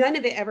couldn't, none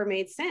of it ever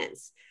made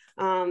sense.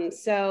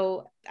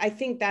 So I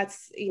think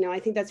that's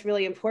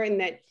really important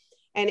that,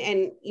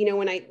 and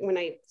when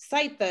I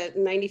cite the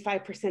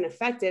 95%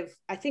 effective,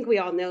 I think we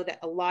all know that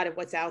a lot of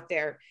what's out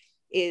there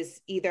is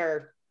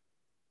either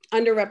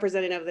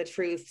underrepresented of the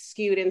truth,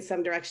 skewed in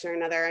some direction or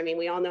another. I mean,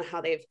 we all know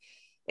how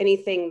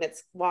anything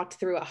that's walked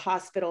through a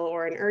hospital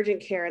or an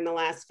urgent care in the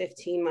last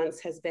 15 months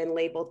has been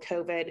labeled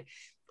COVID,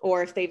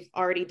 or if they've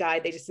already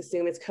died, they just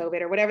assume it's COVID,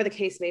 or whatever the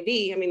case may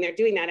be. I mean, they're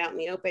doing that out in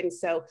the open.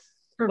 So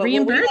for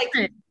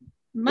reimbursement,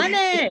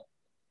 money.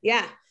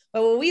 Yeah.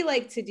 But what we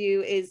like to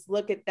do is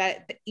look at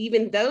that,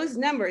 even those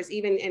numbers,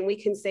 and we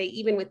can say,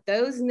 even with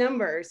those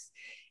numbers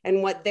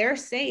and what they're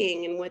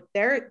saying and what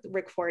they're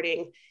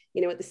recording,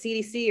 what the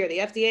CDC or the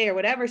FDA or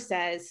whatever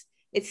says,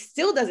 it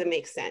still doesn't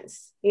make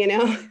sense,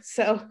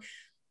 So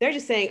they're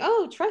just saying,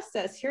 oh, trust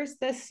us. Here's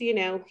this,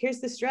 here's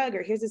this drug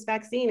or here's this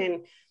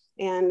vaccine.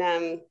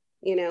 And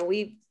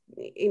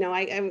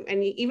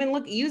even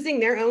look using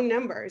their own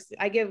numbers.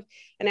 I give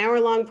an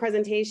hour-long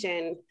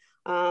presentation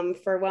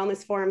for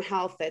Wellness Forum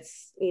Health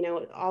that's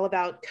all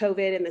about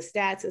COVID and the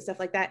stats and stuff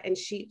like that, and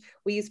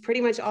we use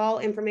pretty much all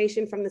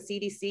information from the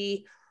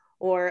CDC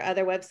or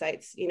other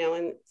websites,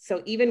 and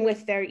so even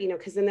with their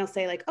because then they'll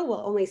say like, oh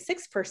well, only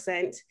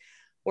 6%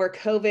 were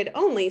COVID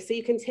only, so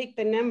you can take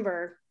the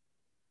number,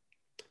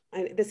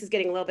 and this is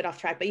getting a little bit off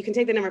track, but you can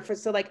take the number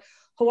so like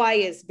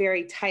Hawaii is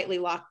very tightly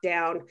locked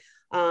down,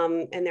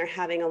 and they're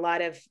having a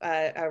lot of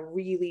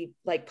really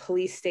like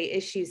police state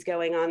issues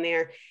going on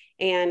there,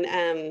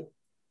 and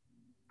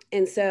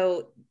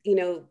so,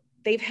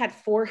 they've had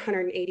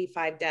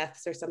 485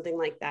 deaths or something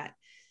like that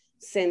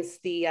since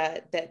the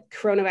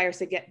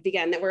coronavirus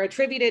began that were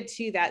attributed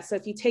to that. So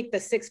if you take the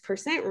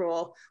 6%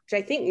 rule, which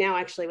I think now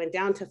actually went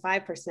down to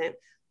 5%,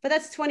 but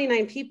that's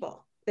 29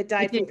 people that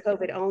died from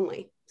COVID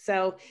only.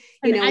 So,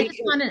 I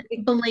just want to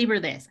belabor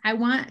this. I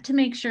want to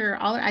make sure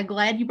I'm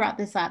glad you brought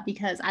this up,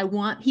 because I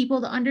want people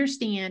to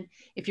understand,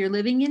 if you're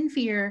living in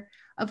fear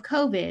of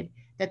COVID,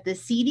 that the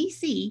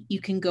CDC,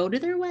 you can go to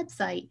their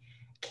website,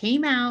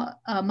 came out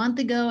a month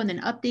ago and then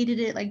updated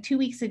it like 2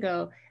 weeks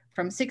ago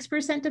from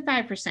 6% to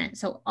 5%.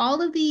 So all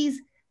of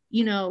these,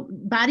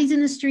 bodies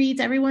in the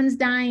streets, everyone's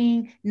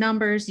dying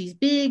numbers, these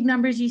big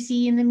numbers you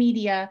see in the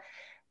media,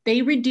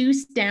 they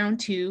reduced down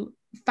to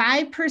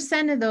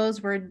 5% of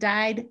those were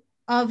died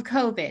of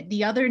COVID.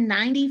 The other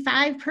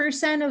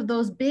 95% of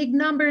those big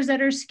numbers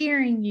that are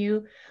scaring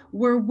you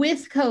were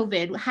with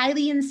COVID,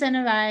 highly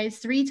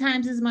incentivized, 3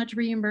 times as much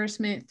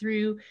reimbursement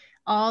through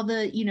all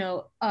the,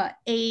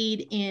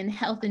 aid in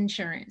health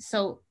insurance.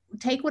 So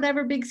take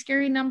whatever big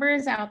scary number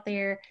is out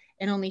there,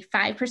 and only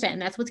 5%,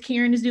 and that's what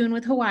Karen is doing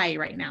with Hawaii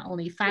right now.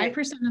 Only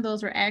 5% of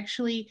those were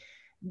actually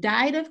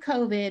died of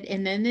COVID.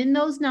 And then in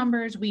those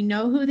numbers, we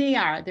know who they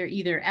are. They're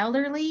either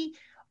elderly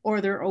or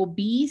they're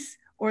obese,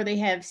 or they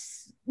have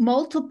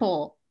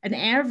an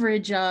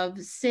average of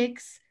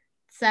 6,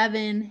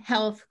 7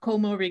 health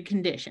comorbid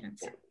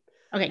conditions.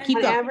 Okay,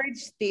 keep going. On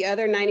average, the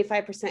other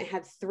 95%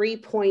 had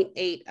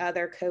 3.8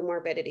 other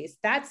comorbidities.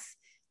 That's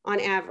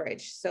on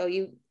average. So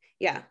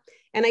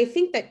and I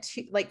think that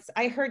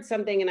I heard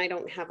something, and I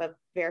don't have a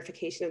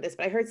verification of this,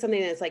 but I heard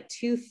something that's like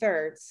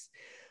 2/3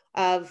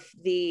 of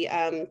the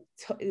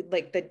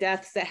the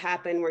deaths that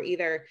happen were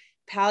either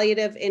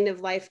palliative end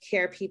of life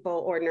care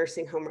people or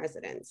nursing home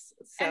residents.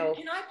 So and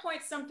can I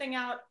point something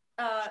out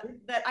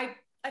that I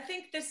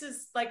think this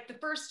is like the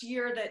first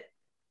year that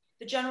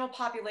the general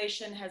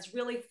population has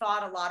really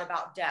thought a lot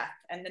about death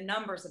and the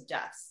numbers of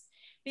deaths,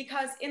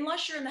 because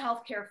unless you're in the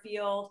healthcare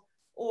field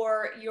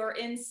or you're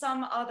in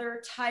some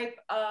other type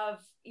of,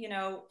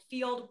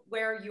 field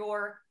where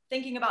you're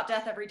thinking about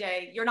death every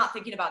day, you're not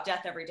thinking about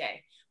death every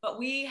day. But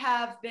we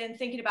have been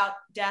thinking about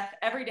death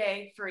every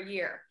day for a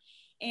year.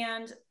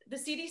 And the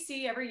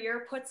CDC every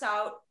year puts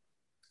out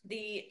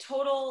the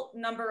total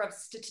number of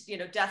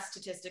death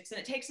statistics, and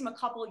it takes them a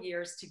couple of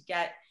years to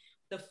get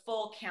the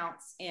full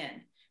counts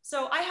in.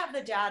 So I have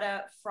the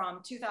data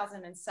from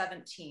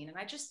 2017, and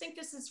I just think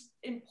this is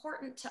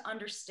important to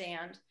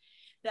understand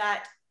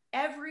that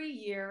every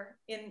year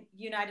in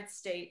the United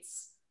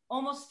States,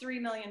 almost 3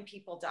 million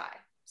people die.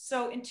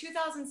 So in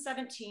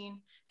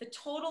 2017, the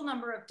total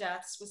number of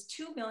deaths was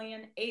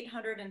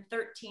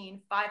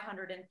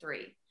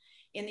 2,813,503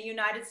 in the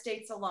United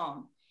States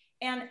alone.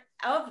 And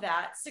of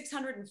that,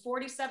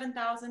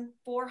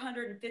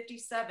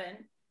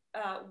 647,457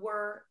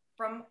 were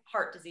from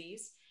heart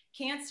disease.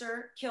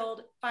 Cancer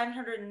killed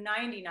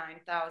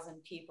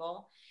 599,000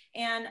 people,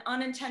 and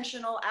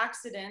unintentional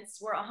accidents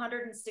were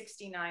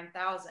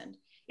 169,000.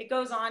 It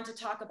goes on to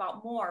talk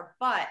about more,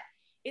 but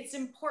it's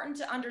important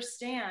to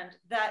understand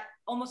that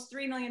almost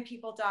 3 million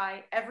people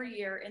die every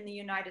year in the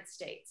United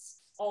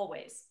States,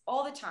 always,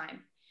 all the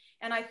time.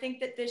 And I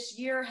think that this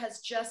year has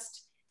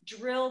just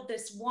drilled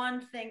this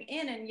one thing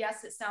in. And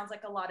yes, it sounds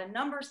like a lot of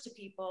numbers to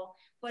people,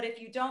 but if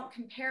you don't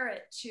compare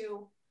it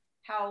to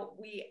how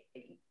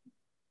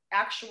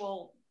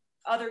actual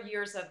other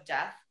years of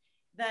death,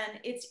 then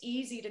it's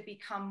easy to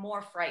become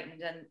more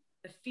frightened. And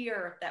the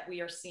fear that we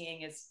are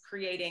seeing is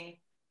creating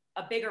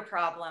a bigger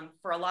problem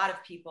for a lot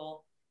of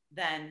people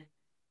than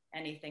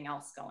anything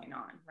else going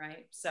on,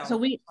 right? So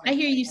I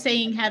hear you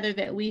saying, Heather,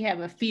 that we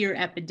have a fear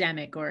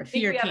epidemic or a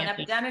fear campaign. We have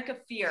an epidemic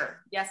of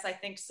fear. Yes, I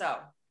think so.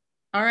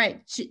 All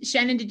right.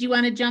 Shannon, did you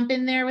want to jump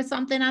in there with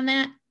something on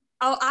that?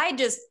 Oh, I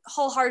just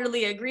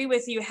wholeheartedly agree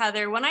with you,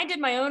 Heather. When I did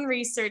my own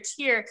research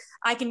here,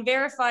 I can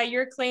verify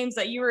your claims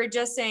that you were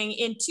just saying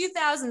in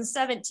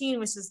 2017,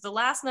 which is the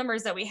last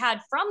numbers that we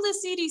had from the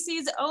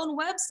CDC's own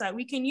website.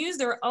 We can use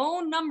their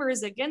own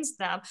numbers against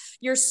them.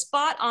 You're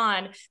spot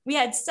on. We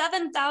had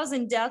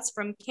 7,000 deaths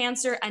from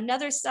cancer,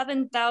 another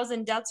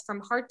 7,000 deaths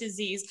from heart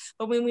disease.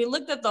 But when we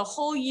looked at the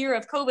whole year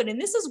of COVID, and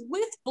this is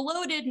with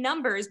bloated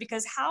numbers,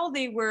 because how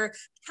they were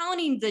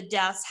counting the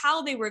deaths,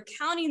 how they were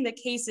counting the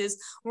cases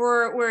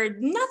were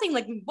nothing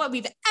like what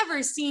we've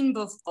ever seen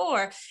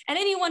before. And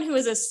anyone who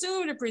is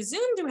assumed or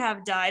presumed to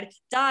have died,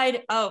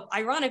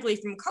 ironically,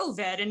 from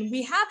COVID. And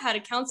we have had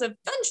accounts of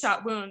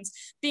gunshot wounds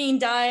being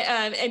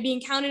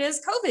counted as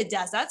COVID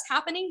deaths. That's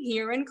happening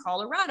here in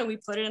Colorado. We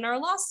put it in our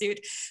lawsuit.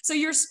 So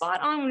you're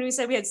spot on when we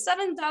said we had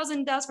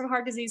 7,000 deaths from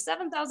heart disease,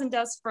 7,000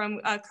 deaths from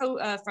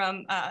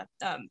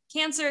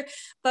cancer.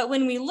 But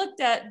when we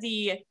looked at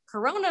the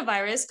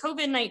coronavirus,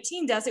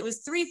 COVID-19 deaths, it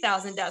was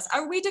 3,000 deaths.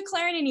 Are we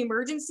declaring an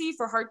emergency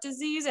for heart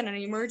disease and an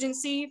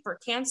emergency for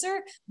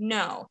cancer?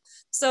 No.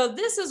 So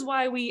this is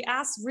why we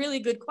ask really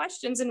good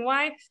questions, and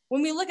why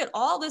when we look at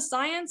all the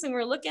science and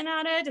we're looking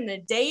at it and the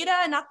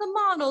data, not the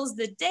models,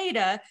 the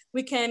data,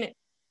 we can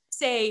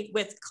say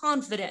with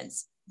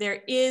confidence,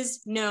 there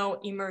is no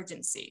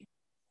emergency.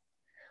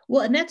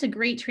 Well, and that's a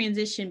great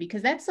transition,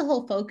 because that's the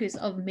whole focus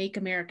of Make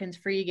Americans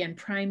Free Again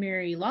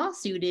primary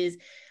lawsuit. Is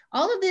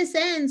all of this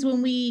ends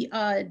when we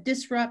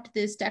disrupt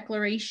this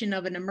declaration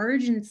of an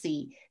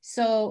emergency.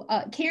 So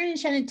Karen and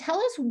Shannon, tell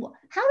us,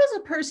 how does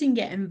a person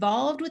get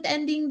involved with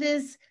ending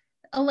this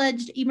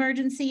alleged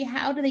emergency?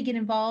 How do they get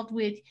involved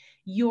with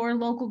your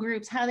local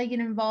groups? How do they get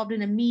involved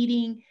in a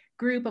meeting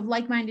group of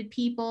like-minded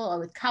people, or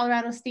with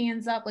Colorado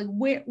Stands Up? Like,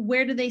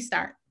 where do they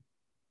start?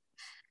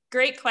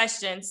 Great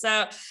question.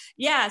 So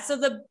yeah, so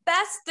the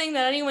best thing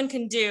that anyone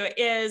can do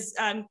is,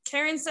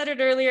 Karen said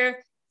it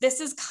earlier, this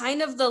is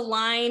kind of the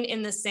line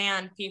in the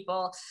sand,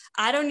 people.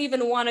 I don't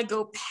even want to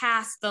go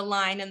past the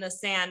line in the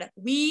sand.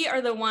 We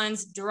are the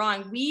ones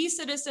drawing. We,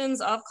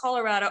 citizens of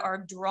Colorado,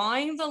 are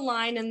drawing the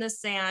line in the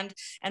sand,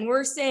 and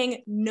we're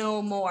saying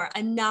no more.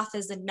 Enough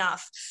is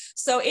enough.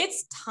 So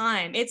it's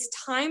time. It's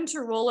time to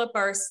roll up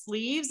our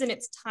sleeves, and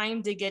it's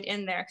time to get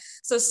in there.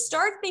 So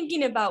start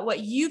thinking about what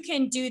you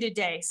can do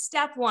today.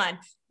 Step one,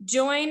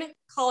 join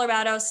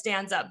Colorado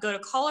Stands Up. Go to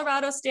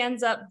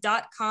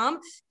coloradostandsup.com.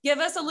 Give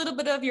us a little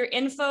bit of your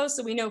info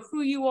so we know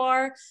who you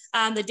are.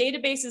 The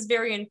database is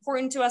very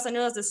important to us. I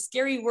know that's a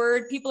scary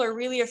word. People are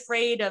really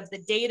afraid of the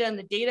data and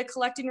the data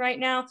collecting right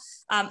now.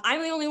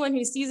 I'm the only one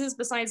who sees this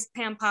besides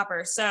Pam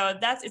Popper. So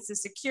it's a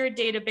secure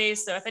database.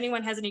 So if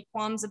anyone has any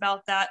qualms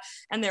about that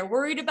and they're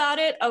worried about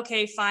it,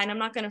 okay, fine. I'm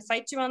not going to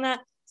fight you on that.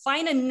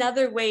 Find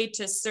another way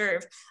to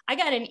serve. I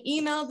got an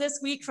email this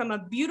week from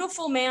a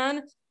beautiful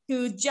man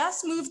who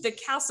just moved to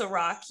Castle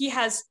Rock. He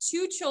has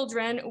 2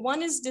 children.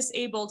 One is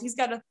disabled. He's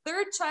got a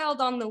 3rd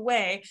child on the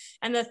way.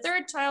 And the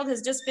 3rd child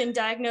has just been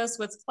diagnosed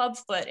with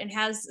clubfoot and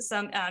has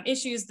some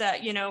issues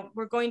that,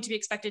 we're going to be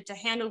expected to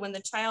handle when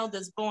the child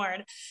is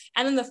born.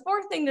 And then the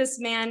 4th thing this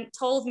man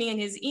told me in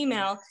his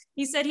email,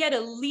 he said he had to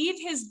leave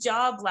his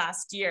job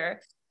last year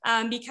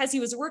because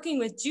he was working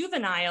with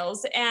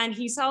juveniles, and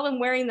he saw them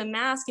wearing the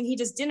mask and he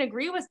just didn't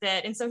agree with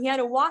it. And so he had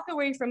to walk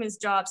away from his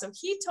job. So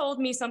he told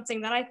me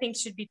something that I think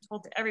should be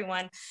told to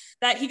everyone,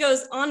 that he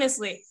goes,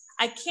 honestly,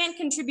 I can't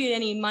contribute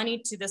any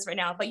money to this right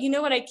now, but you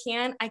know what I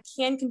can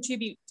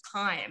contribute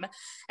time.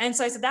 And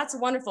so I said, that's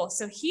wonderful.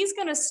 So he's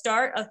going to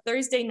start a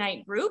Thursday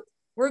night group.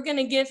 We're going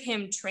to give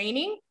him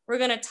training. We're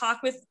going to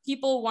talk with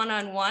people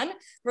one-on-one.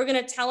 We're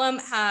going to tell him,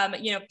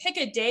 pick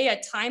a day,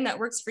 a time that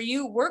works for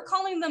you. We're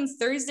calling them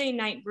Thursday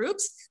night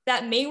groups.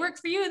 That may work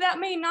for you. That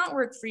may not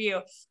work for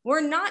you.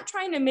 We're not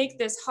trying to make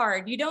this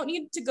hard. You don't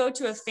need to go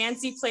to a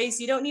fancy place.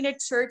 You don't need a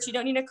church. You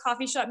don't need a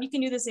coffee shop. You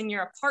can do this in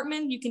your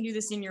apartment. You can do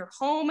this in your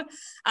home.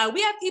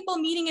 We have people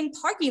meeting in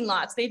parking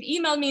lots. They've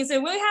emailed me and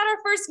said, we had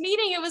our first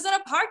meeting. It was in a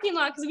parking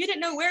lot because we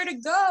didn't know where to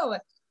go.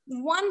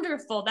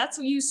 Wonderful. That's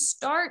what you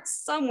start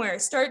somewhere.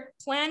 Start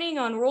planning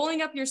on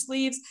rolling up your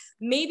sleeves.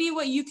 Maybe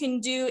what you can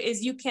do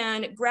is you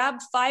can grab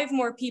 5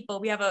 more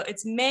people.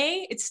 It's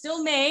May, it's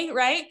still May,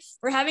 right?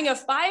 We're having a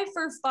 5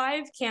 for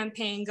 5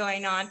 campaign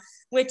going on,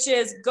 which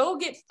is go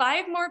get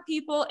 5 more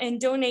people and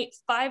donate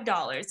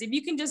 $5. If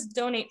you can just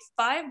donate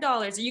 $5,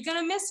 are you going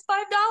to miss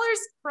 $5?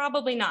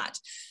 Probably not.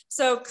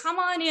 So come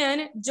on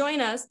in,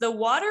 join us. The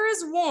water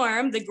is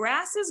warm. The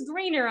grass is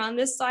greener on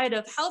this side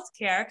of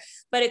healthcare,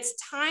 but it's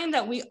time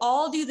that we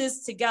all do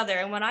this together.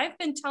 And what I've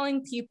been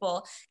telling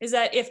people is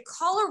that if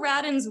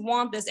Coloradans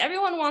want this,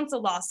 everyone wants a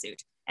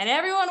lawsuit, and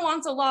everyone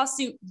wants a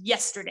lawsuit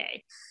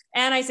yesterday.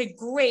 And I say,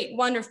 great,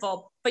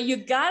 wonderful, but you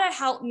gotta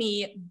help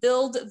me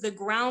build the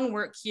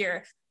groundwork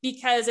here,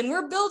 because, and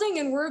we're building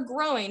and we're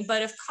growing,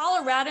 but if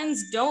Coloradans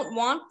don't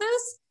want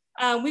this,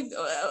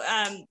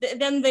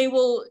 then they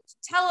will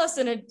tell us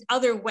in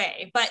another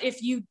way. But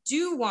if you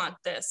do want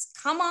this,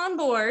 come on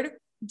board.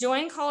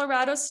 join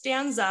Colorado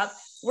Stands Up.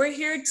 We're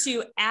here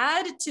to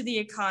add to the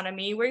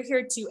economy. We're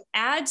here to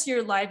add to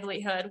your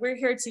livelihood. We're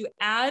here to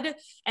add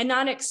and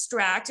not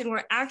extract, and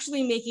we're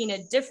actually making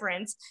a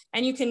difference.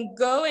 And you can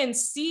go and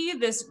see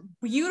this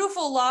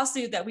beautiful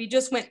lawsuit that we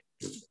just went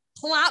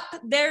plop,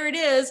 there it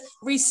is,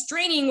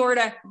 restraining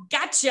order,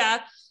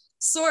 gotcha,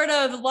 sort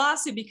of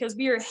lawsuit, because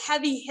we are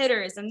heavy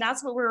hitters, and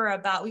that's what we're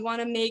about. We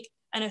want to make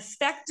an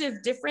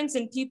effective difference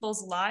in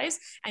people's lives,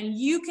 and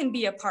you can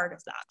be a part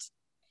of that.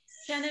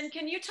 Shannon,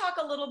 can you talk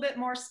a little bit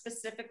more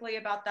specifically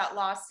about that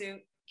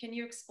lawsuit? Can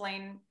you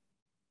explain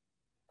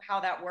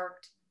how that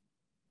worked?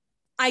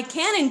 I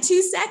can in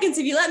 2 seconds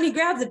if you let me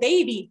grab the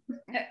baby.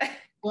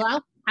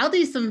 Well, I'll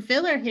do some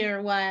filler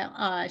here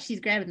while she's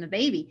grabbing the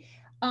baby.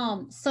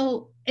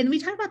 And we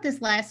talked about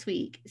this last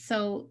week.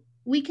 So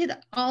we could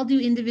all do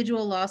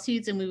individual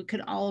lawsuits and we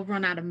could all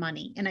run out of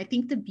money. And I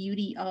think the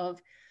beauty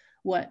of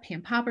what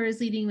Pam Popper is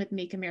leading with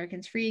Make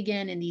Americans Free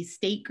Again and these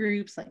state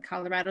groups like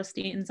Colorado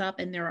Stands Up,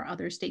 and there are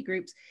other state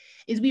groups,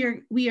 is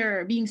we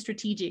are being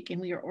strategic and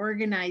we are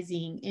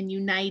organizing and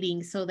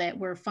uniting so that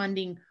we're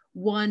funding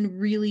one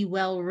really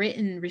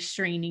well-written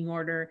restraining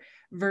order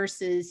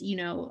versus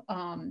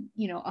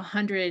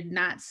 100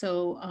 not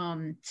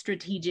so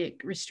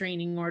strategic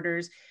restraining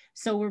orders.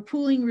 So we're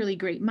pooling really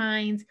great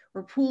minds,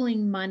 we're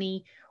pooling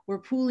money, we're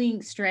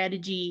pooling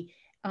strategy,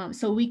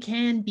 so we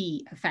can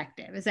be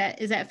effective. Is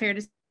that fair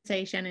to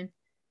say, Shannon?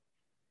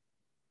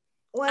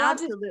 Well,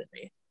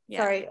 absolutely. Yeah,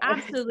 sorry.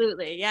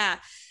 Absolutely. Yeah.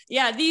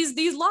 Yeah.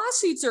 These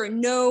lawsuits are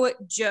no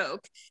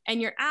joke.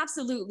 And you're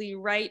absolutely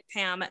right,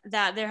 Pam,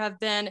 that there have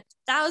been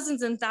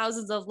thousands and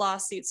thousands of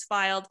lawsuits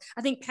filed.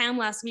 I think Pam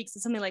last week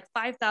said something like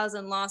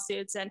 5,000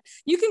 lawsuits, and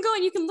you can go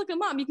and you can look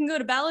them up. You can go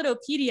to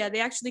Ballotopedia. They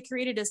actually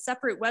created a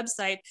separate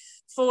website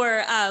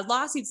for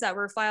lawsuits that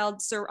were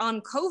filed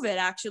on COVID,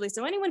 actually.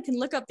 So anyone can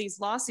look up these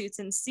lawsuits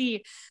and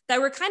see that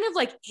we're kind of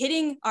like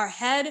hitting our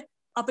head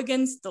up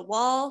against the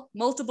wall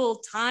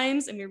multiple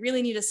times, and we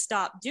really need to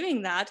stop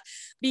doing that,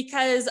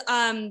 because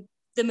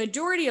the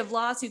majority of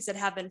lawsuits that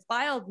have been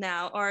filed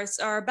now are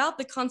about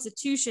the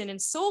Constitution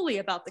and solely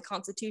about the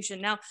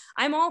Constitution. Now,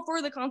 I'm all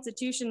for the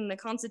Constitution, and the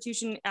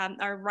Constitution,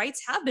 our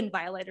rights have been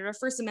violated, our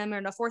First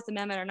Amendment, our Fourth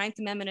Amendment, our Ninth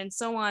Amendment, and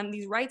so on.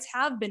 These rights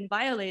have been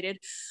violated,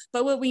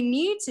 but what we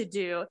need to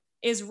do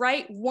is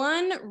write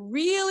one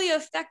really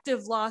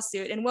effective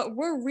lawsuit. And what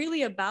we're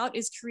really about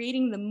is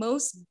creating the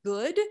most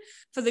good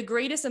for the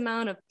greatest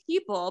amount of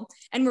people.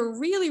 And we're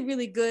really,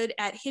 really good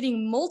at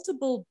hitting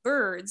multiple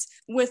birds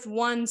with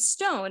one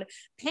stone.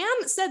 Pam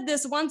said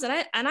this once,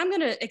 and I'm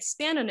going to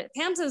expand on it.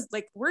 Pam says,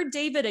 like, we're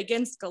David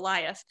against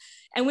Goliath.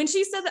 And when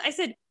she said that, I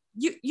said,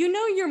 you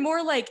know, you're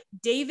more like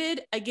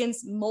David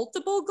against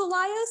multiple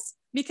Goliaths,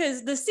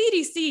 because the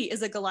CDC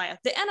is a Goliath,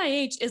 the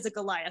NIH is a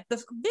Goliath, the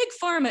big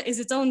pharma is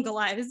its own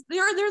Goliath.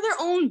 They're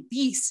their own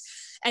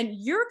beasts, and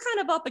you're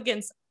kind of up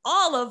against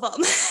all of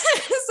them.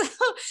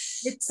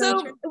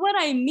 So what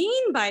I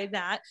mean by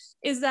that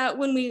is that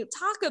when we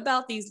talk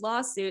about these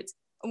lawsuits,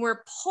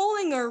 we're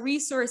pulling our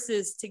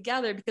resources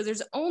together, because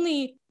there's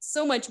only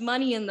so much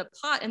money in the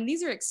pot, and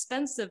these are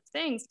expensive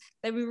things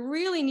that we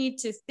really need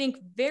to think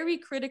very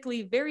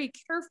critically, very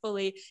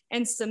carefully,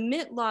 and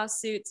submit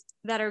lawsuits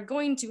that are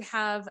going to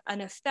have an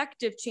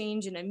effective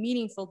change and a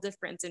meaningful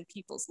difference in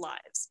people's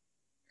lives.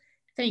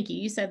 Thank you.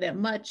 You said that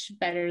much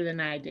better than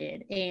I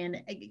did.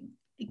 And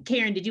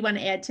Karen, did you want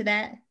to add to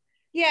that?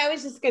 Yeah, I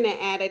was just going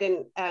to add, I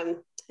didn't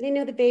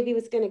know the baby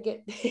was going to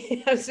get,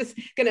 I was just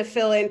going to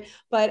fill in,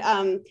 but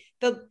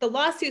the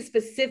lawsuit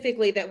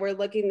specifically that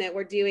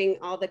we're doing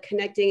all the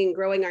connecting and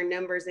growing our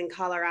numbers in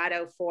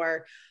Colorado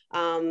for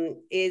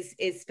is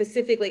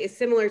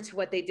similar to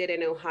what they did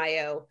in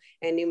Ohio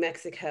and New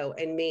Mexico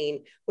and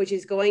Maine, which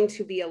is going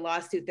to be a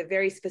lawsuit that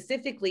very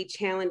specifically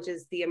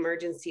challenges the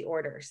emergency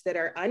orders that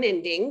are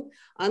unending,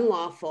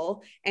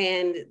 unlawful,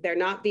 and they're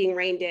not being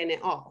reined in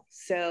at all.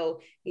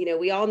 So,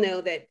 we all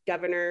know that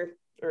Governor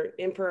or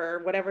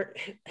Emperor, whatever,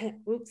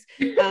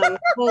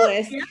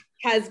 Polis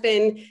has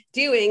been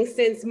doing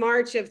since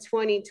March of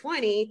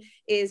 2020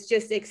 is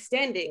just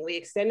extending. We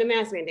extend a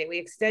mask mandate, we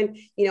extend,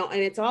 and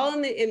it's all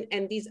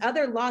and these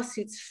other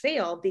lawsuits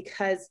fail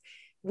because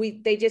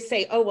they just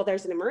say, oh, well,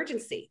 there's an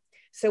emergency.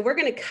 So we're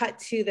going to cut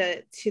to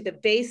the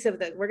base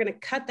of we're going to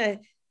cut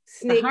the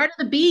snake. The heart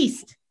of the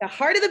beast. The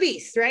heart of the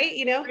beast, right?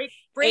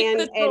 Break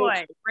the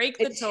toy. Break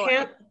the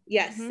toy.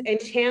 Yes, and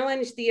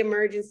challenge the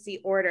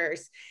emergency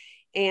orders.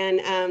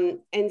 And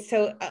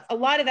so a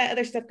lot of that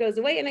other stuff goes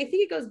away. And I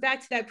think it goes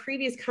back to that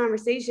previous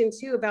conversation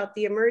too about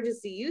the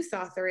emergency use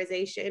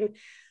authorization,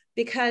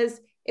 because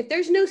if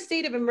there's no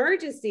state of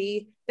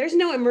emergency, there's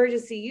no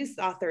emergency use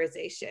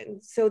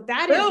authorization. So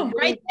that Boom,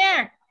 right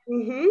there.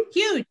 Mm-hmm.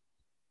 Huge.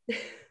 So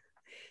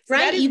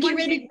right? You get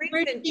rid of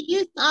emergency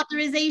use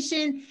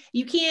authorization.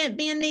 You can't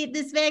mandate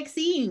this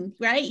vaccine,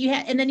 right?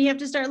 And then you have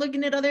to start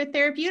looking at other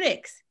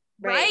therapeutics.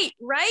 Right,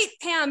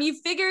 Pam, you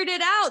figured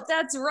it out.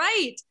 That's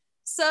right.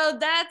 So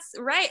that's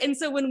right. And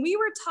so when we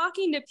were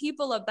talking to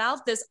people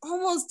about this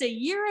almost a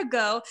year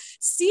ago,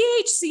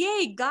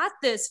 CHCA got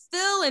this.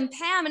 Phil and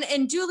Pam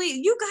and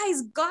Julie, you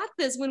guys got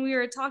this when we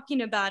were talking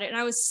about it. And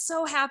I was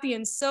so happy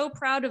and so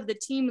proud of the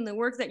team and the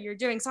work that you're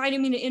doing. So I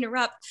didn't mean to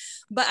interrupt,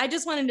 but I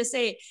just wanted to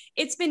say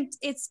it's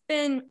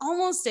been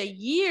almost a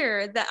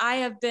year that I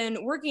have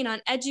been working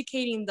on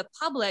educating the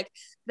public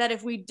that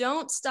if we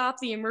don't stop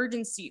the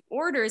emergency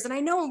orders, and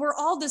I know we're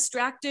all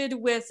distracted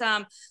with,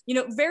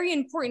 very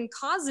important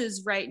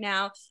causes right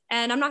now,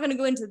 and I'm not going to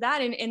go into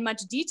that in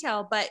much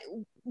detail, but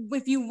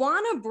if you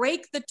want to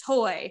break the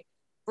toy,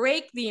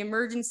 break the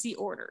emergency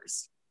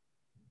orders.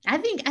 I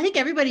think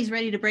everybody's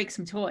ready to break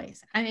some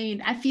toys. I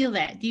mean, I feel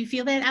that. Do you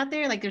feel that out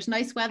there? Like there's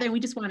nice weather and we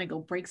just want to go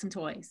break some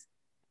toys.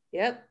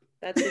 Yep.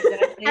 That's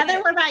exactly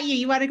Heather, what about you?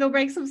 You want to go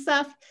break some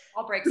stuff?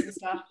 I'll break some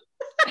stuff.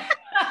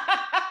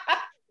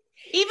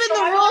 Even so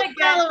the rule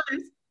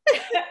followers.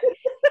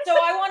 So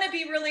I want to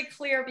be really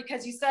clear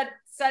because you said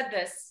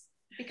this,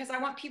 because I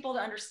want people to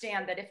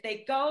understand that if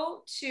they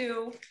go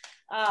to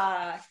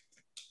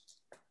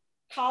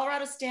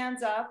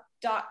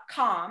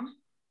coloradostandsup.com,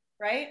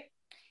 right?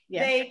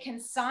 Yes. They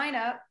can sign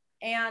up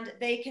and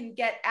they can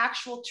get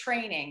actual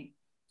training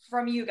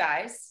from you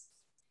guys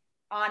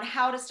on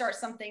how to start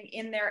something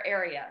in their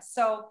area.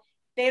 So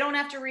they don't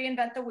have to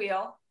reinvent the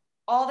wheel.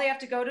 All they have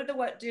to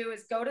do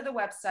is go to the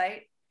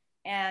website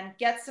and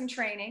get some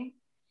training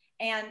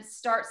and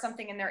start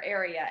something in their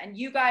area. And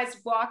you guys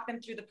walk them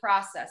through the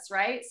process,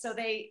 right? So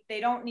they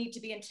don't need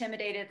to be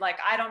intimidated. Like,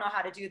 I don't know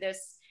how to do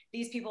this.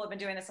 These people have been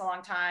doing this a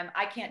long time.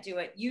 I can't do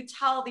it. You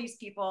tell these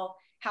people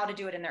how to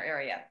do it in their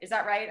area. Is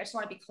that right? I just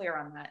want to be clear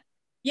on that.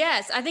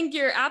 Yes, I think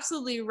you're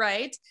absolutely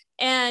right.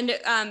 And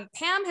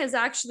Pam has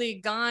actually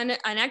gone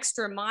an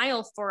extra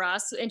mile for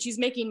us, and she's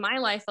making my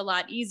life a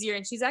lot easier.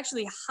 And she's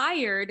actually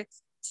hired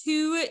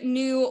 2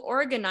 new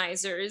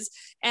organizers.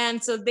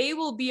 And so they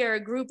will be our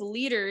group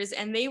leaders,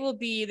 and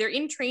they're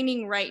in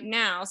training right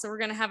now. So we're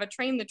going to have a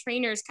train the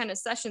trainers kind of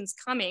sessions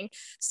coming.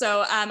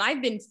 So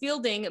I've been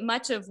fielding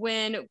much of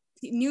when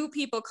new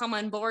people come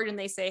on board and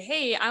they say,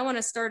 hey, I want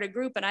to start a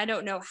group and I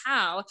don't know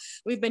how.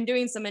 We've been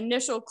doing some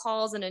initial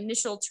calls and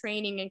initial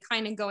training and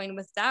kind of going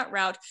with that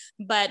route.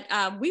 But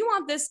we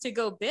want this to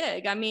go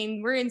big. I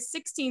mean, we're in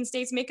 16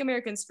 states. Make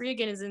Americans Free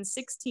Again is in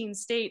 16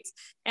 states.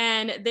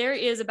 And there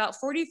is about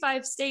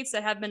 45 states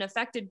that have been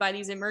affected by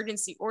these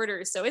emergency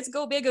orders. So it's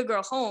go big or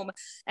go home.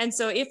 And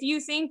so if you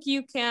think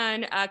you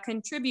can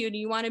contribute,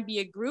 you want to be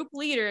a group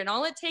leader, and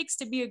all it takes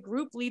to be a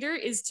group leader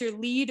is to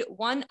lead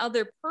one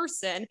other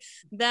person,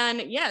 then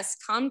yes,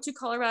 come to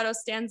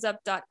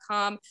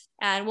coloradostandsup.com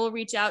and we'll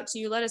reach out to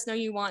you. Let us know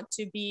you want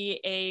to be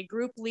a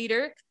group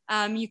leader.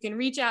 You can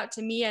reach out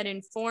to me at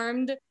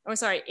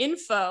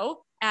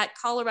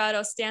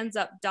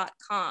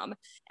info@coloradostandsup.com.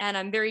 And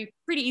I'm pretty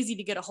easy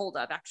to get a hold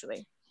of,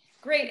 actually.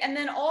 Great. And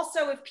then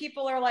also if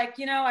people are like,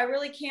 I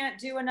really can't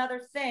do another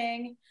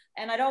thing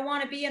and I don't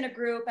want to be in a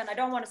group and I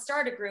don't want to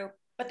start a group,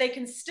 but they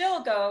can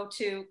still go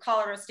to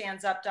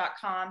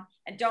coloradostandsup.com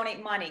and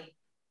donate money,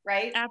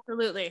 right?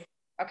 Absolutely.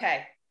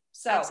 Okay.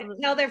 So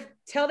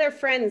tell their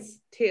friends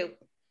too.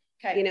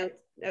 Okay. To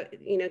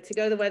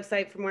go to the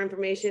website for more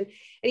information.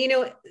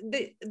 And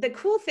the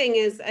cool thing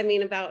is,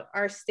 about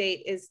our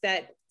state is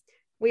that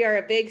we are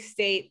a big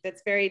state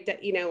that's very,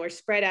 we're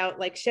spread out.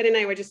 Like Shen and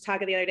I were just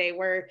talking the other day,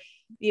 we're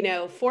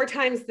 4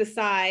 times the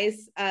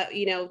size,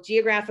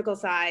 geographical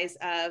size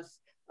of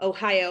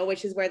Ohio,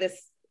 which is where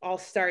this all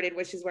started,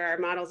 which is where our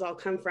models all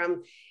come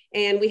from.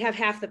 And we have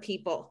half the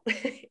people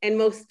and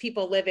most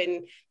people live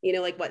in,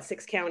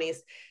 6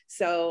 counties.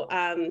 So,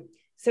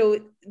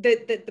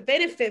 the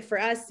benefit for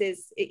us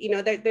is,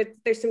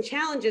 there's some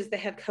challenges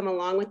that have come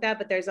along with that,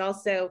 but there's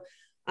also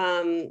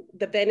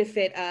the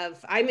benefit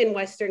of, I'm in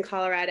Western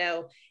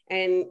Colorado,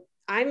 and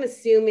I'm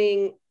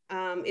assuming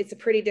it's a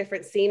pretty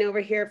different scene over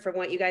here from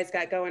what you guys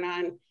got going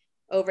on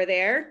over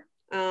there,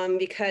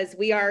 because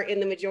we are in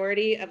the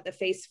majority of the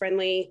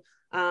face-friendly,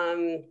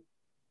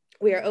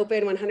 we are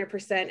open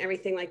 100%,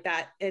 everything like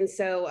that. And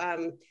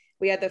so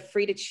we had the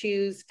free to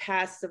choose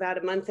pass about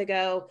a month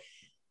ago,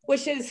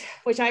 which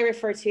I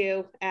refer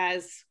to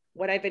as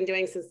what I've been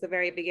doing since the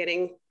very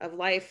beginning of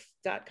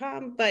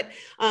life.com. But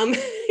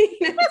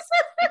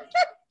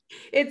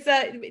it's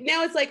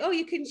now it's like, oh,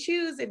 you can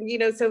choose. And,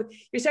 so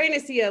you're starting to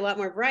see a lot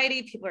more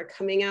variety. People are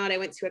coming out. I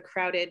went to a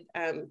crowded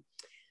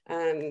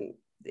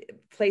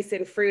place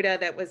in Fruita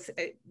that was,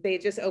 they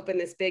just opened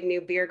this big new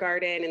beer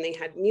garden, and they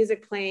had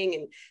music playing,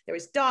 and there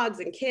was dogs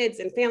and kids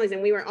and families,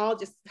 and we were all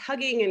just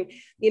hugging, and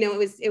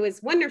it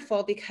was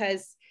wonderful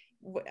because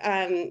but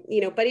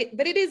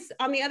it is,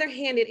 on the other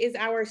hand, it is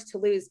ours to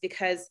lose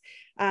because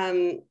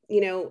so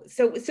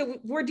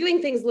we're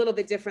doing things a little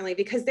bit differently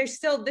because there's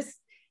still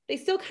they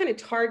still kind of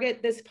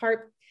target this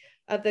part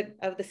of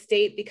the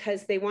state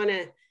because they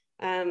want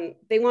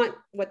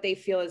what they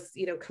feel is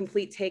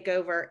complete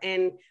takeover.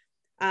 And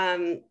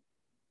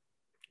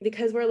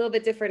because we're a little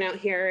bit different out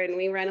here and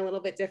we run a little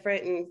bit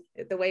different in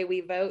the way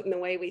we vote and the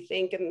way we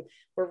think, and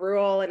we're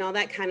rural and all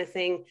that kind of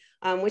thing,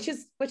 which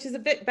is a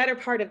bit better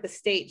part of the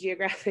state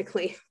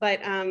geographically.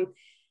 But well,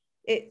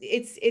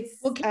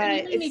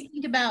 can you make me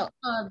think about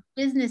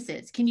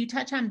businesses? Can you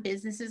touch on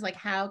businesses, like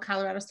how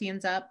Colorado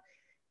Stands Up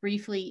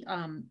briefly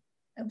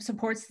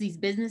supports these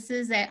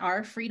businesses that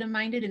are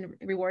freedom-minded and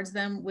rewards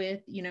them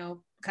with, you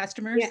know,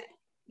 customers?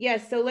 Yeah.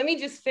 So let me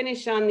just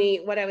finish on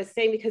what I was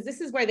saying, because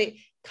this is where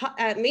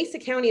Mesa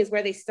County is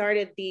where they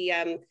started the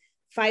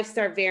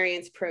 5-star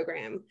variance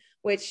program,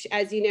 which,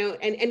 as you know,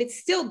 and it's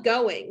still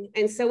going.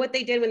 And so what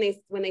they did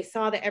when they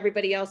saw that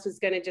everybody else was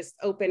going to just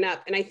open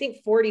up, and I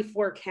think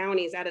 44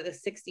 counties out of the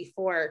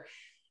 64,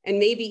 and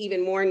maybe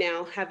even more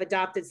now, have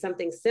adopted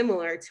something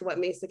similar to what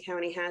Mesa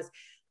County has.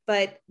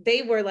 But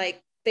they were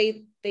like,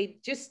 they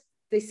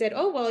said,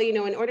 oh, well, you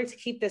know, in order to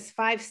keep this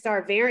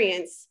 5-star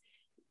variance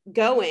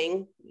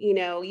going, you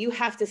know, you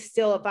have to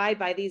still abide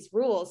by these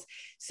rules.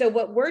 So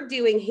what we're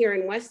doing here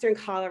in Western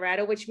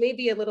Colorado, which may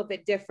be a little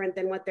bit different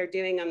than what they're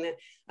doing on the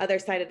other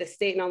side of the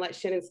state, and I'll let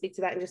Shannon speak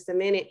to that in just a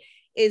minute,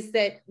 is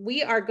that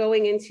we are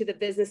going into the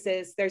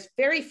businesses. There's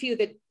very few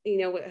that, you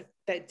know,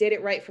 that did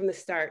it right from the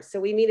start. So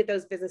we meet at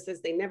those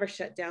businesses. They never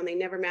shut down. They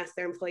never masked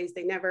their employees.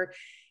 They never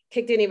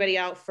kicked anybody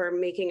out for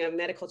making a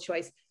medical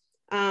choice.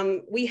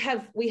 We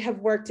have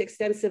worked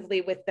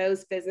extensively with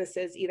those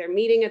businesses, either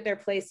meeting at their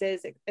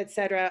places, et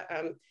cetera,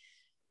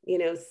 you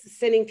know,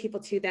 sending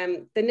people to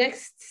them. The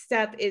next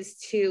step is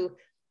to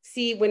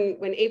see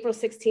when April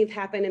 16th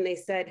happened and they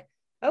said,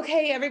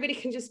 okay, everybody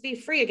can just be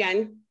free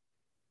again,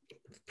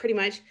 pretty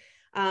much,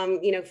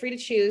 you know, free to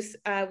choose.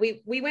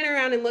 We went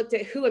around and looked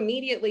at who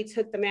immediately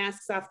took the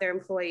masks off their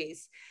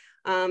employees,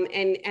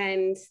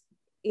 and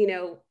you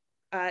know,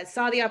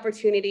 saw the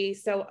opportunity.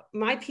 So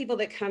my people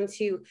that come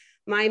to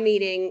my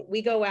meeting,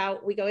 we go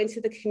out, we go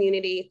into the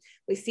community,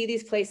 we see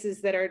these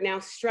places that are now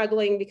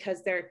struggling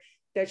because they're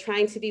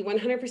trying to be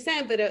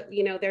 100%, but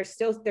you know, they're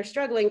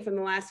struggling from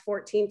the last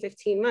 14,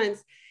 15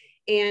 months.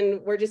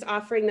 And we're just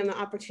offering them the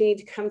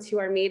opportunity to come to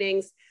our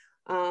meetings,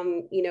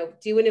 you know,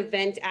 do an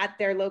event at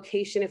their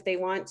location if they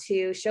want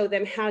to, show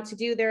them how to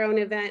do their own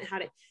event,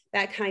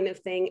 that kind of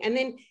thing. And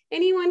then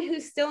anyone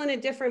who's still in a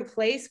different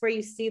place where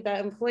you see the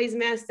employees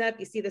masked up,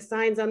 you see the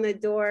signs on the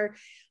door.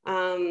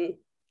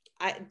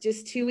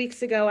 Just 2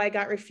 weeks ago, I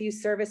got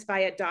refused service by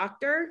a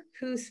doctor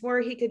who swore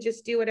he could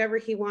just do whatever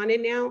he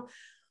wanted now,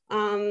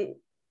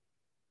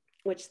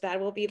 which that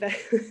will be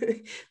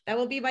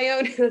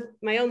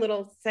my own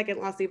little second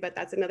lawsuit, but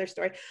that's another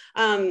story.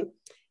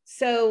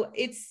 So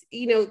it's,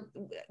 you know,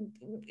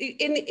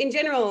 in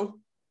general,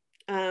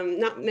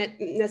 not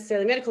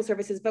necessarily medical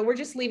services, but we're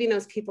just leaving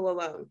those people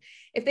alone.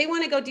 If they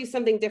want to go do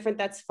something different,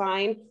 that's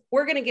fine.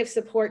 We're going to give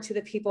support to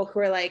the people who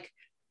are like,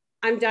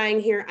 I'm dying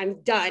here,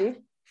 I'm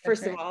done.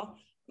 First of all,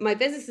 my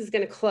business is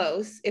going to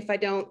close if I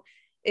don't,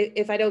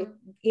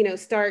 you know,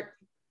 start,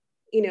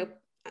 you know,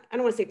 I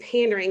don't want to say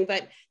pandering,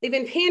 but they've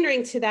been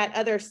pandering to that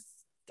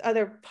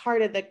other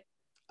part of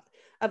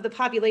the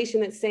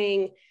population that's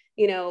saying,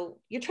 you know,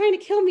 you're trying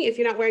to kill me if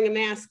you're not wearing a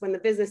mask when the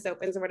business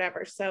opens or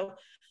whatever. So,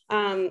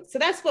 so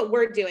that's what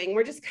we're doing.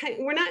 We're just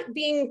we're not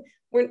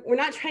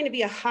trying to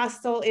be a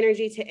hostile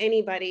energy to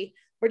anybody.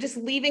 We're just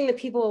leaving the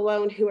people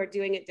alone who are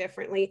doing it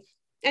differently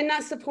and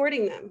not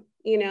supporting them.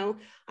 You know,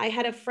 I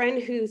had a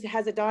friend who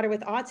has a daughter with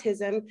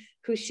autism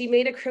who she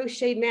made a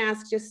crocheted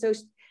mask just so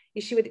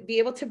she would be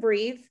able to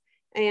breathe.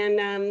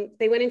 And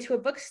they went into a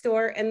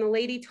bookstore and the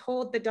lady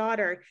told the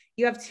daughter,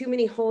 you have too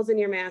many holes in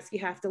your mask, you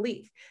have to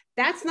leave.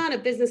 That's not a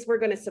business we're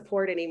going to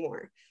support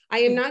anymore. I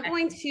am not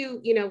going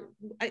to, you know,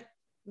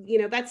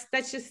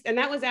 that's just, and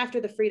that was after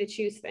the free to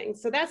choose thing.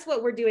 So that's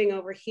what we're doing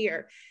over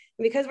here.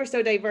 And because we're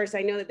so diverse,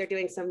 I know that they're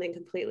doing something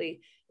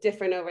completely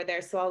different over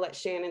there. So I'll let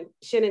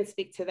Shannon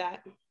speak to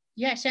that.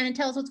 Yeah, Shannon,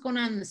 tell us what's going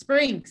on in the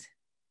Springs.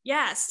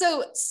 Yeah,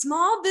 so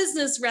small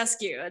business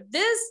rescue.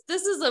 This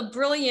is a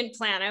brilliant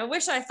plan. I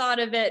wish I thought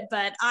of it,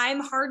 but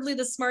I'm hardly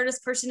the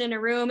smartest person in a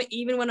room,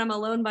 even when I'm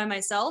alone by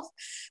myself.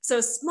 So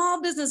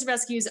small business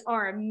rescues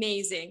are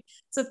amazing.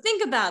 So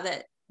think about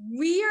it.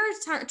 We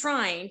are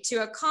trying to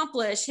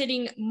accomplish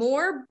hitting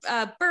more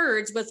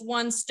birds with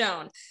one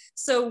stone.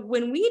 So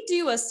when we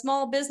do a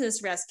small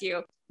business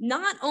rescue,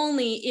 not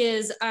only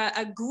is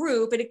a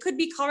group, and it could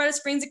be Colorado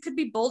Springs, it could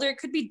be Boulder, it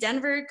could be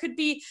Denver, it could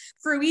be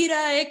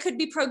Fruita, it could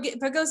be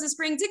Pagosa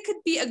Springs, it could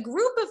be a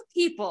group of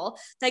people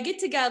that get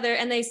together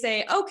and they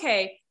say,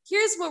 okay,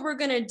 here's what we're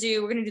gonna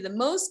do. We're gonna do the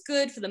most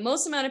good for the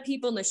most amount of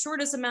people in the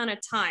shortest amount of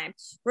time.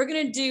 We're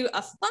gonna do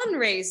a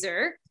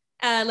fundraiser,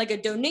 like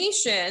a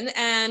donation,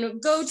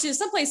 and go to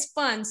someplace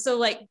fun. So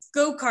like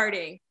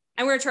go-karting,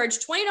 and we're gonna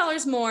charge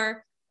 $20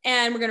 more,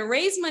 and we're gonna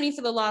raise money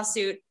for the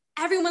lawsuit.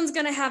 Everyone's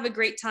going to have a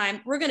great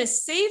time. We're going to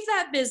save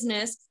that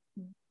business,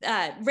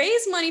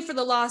 raise money for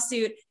the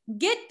lawsuit,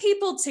 get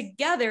people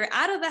together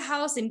out of the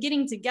house and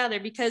getting together,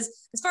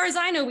 because as far as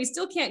I know, we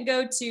still can't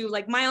go to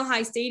like Mile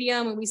High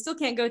Stadium, and we still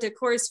can't go to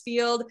Coors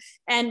Field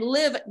and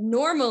live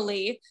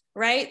normally,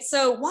 right?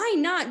 So why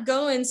not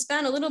go and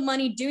spend a little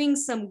money doing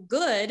some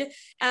good,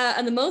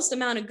 and the most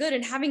amount of good,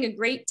 and having a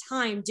great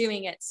time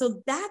doing it?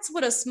 So that's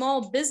what a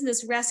small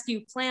business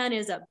rescue plan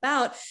is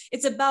about.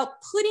 It's about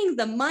putting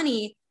the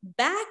money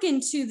back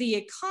into the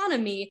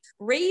economy,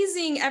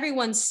 raising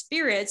everyone's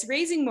spirits,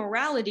 raising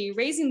morality,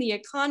 raising the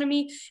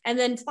economy, and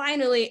then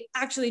finally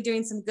actually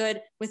doing some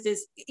good with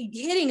this,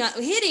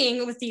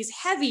 hitting with these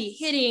heavy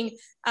hitting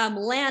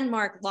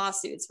landmark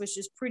lawsuits, which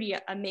is pretty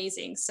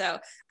amazing. So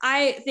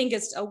I think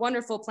it's a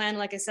wonderful plan.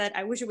 Like I said,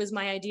 I wish it was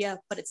my idea,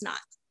 but it's not.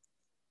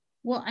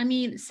 Well, I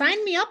mean,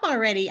 sign me up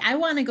already. I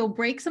want to go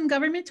break some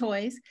government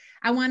toys.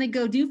 I want to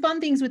go do fun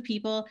things with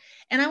people,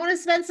 and I want to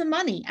spend some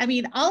money. I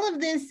mean, all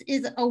of this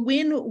is a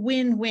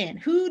win-win-win.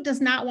 Who does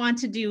not want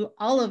to do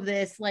all of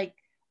this like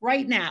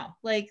right now?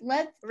 Like,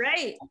 let's,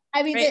 right.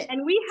 I mean, right.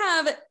 And we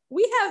have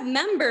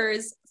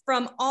members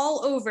from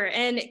all over.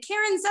 And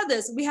Karen said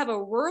this, we have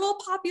a rural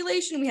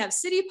population, we have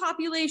city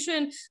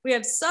population, we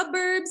have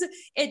suburbs.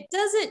 It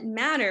doesn't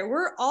matter.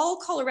 We're all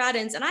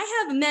Coloradans. And I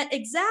have met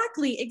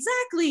exactly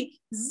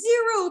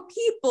 0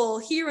 people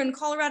here in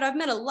Colorado. I've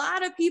met a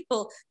lot of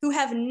people who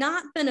have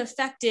not been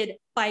affected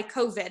by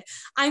COVID.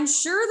 I'm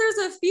sure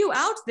there's a few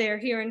out there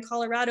here in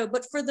Colorado,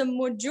 but for the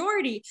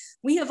majority,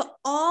 we have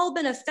all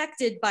been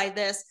affected by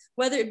this,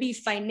 whether it be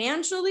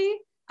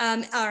financially,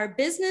 our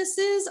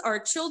businesses, our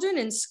children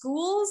in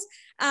schools.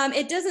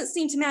 It doesn't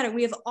seem to matter.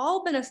 We have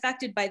all been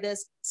affected by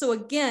this. So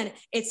again,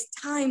 it's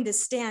time to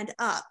stand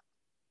up.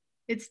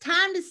 It's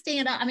time to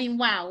stand up. I mean,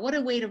 wow, what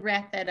a way to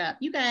wrap that up.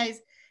 You guys,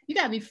 you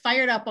got me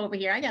fired up over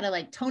here. I got to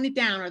like tone it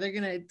down, or they're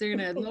gonna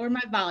lower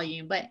my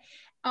volume. But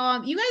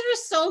you guys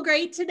were so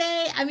great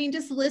today. I mean,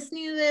 just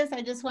listening to this,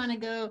 I just want to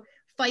go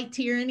fight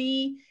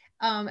tyranny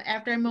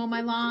after I mow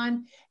my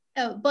lawn.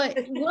 But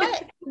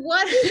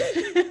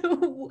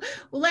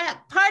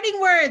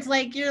parting words,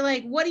 like, you're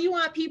like, what do you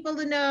want people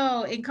to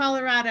know in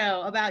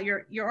Colorado about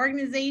your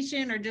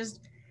organization, or just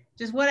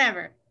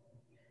whatever?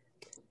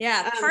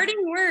 Yeah,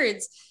 parting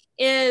words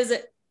is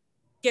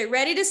get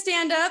ready to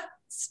stand up,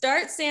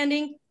 start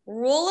standing,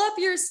 roll up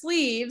your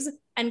sleeves,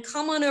 and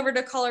come on over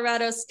to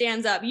Colorado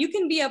Stands Up. You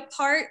can be a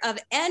part of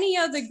any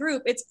of the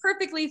group. It's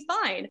perfectly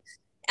fine.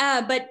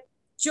 But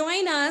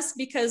join us,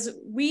 because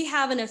we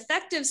have an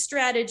effective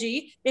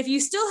strategy. If you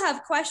still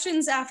have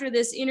questions after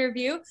this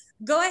interview,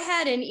 go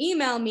ahead and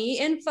email me,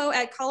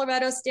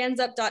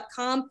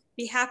 info@coloradostandsup.com.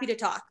 Be happy to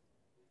talk.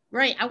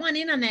 Right. I want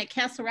in on that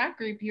Castle Rock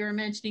group you were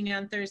mentioning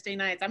on Thursday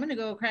nights. I'm going to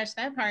go crash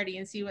that party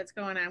and see what's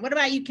going on. What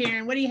about you,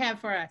 Karen? What do you have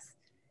for us?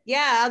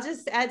 Yeah, I'll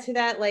just add to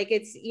that. Like,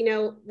 it's, you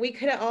know, we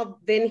could have all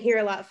been here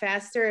a lot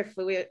faster if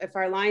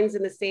our lines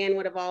in the sand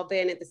would have all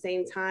been at the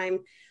same time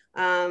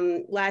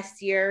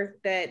last year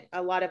that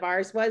a lot of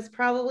ours was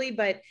probably,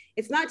 but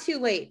it's not too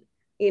late.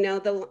 You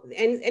know,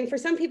 and for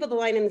some people, the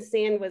line in the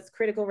sand was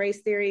critical race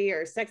theory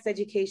or sex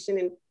education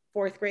in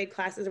 4th grade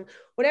classes, or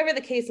whatever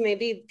the case may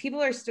be. People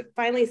are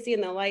finally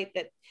seeing the light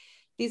that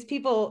these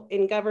people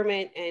in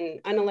government and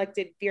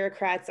unelected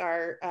bureaucrats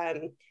are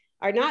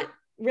not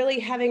really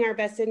having our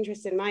best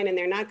interest in mind, and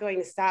they're not going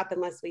to stop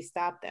unless we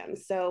stop them.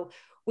 So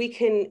we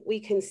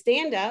can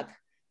stand up,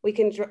 we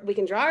can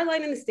draw our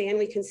line in the sand,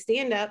 we can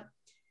stand up,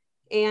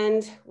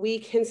 and we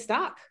can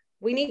stop.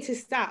 We need to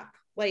stop.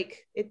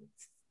 Like,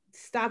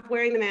 stop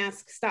wearing the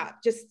mask,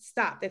 just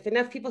stop. If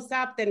enough people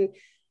stop, then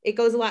it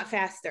goes a lot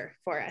faster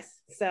for us.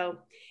 So,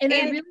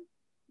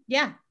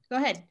 yeah, go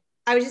ahead.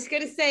 I was just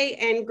going to say,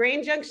 and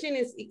Grand Junction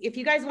is, if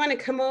you guys want to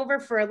come over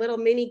for a little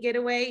mini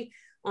getaway,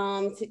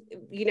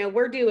 you know,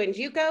 we're doing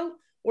JUCO,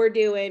 we're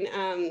doing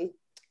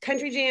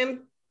Country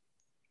Jam.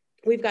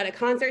 We've got a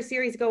concert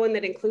series going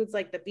that includes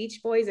like the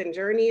Beach Boys and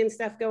Journey and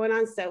stuff going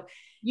on. So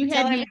you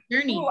had me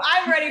Journey. Ooh,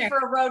 I'm ready for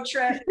a road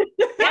trip.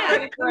 I'm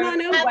ready for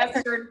a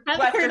Western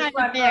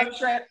road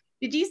trip.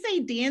 Did you say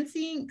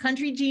dancing,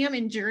 Country Jam,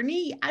 and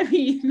Journey? I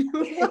mean,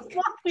 what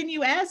more can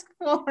you ask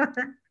for?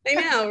 I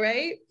know,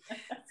 right?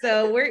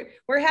 So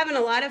we're having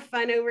a lot of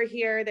fun over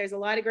here. There's a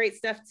lot of great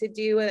stuff to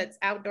do. That's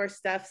outdoor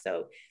stuff.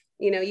 So,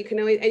 you know, you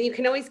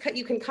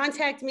can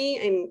contact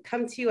me and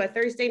come to a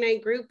Thursday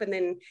night group, and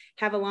then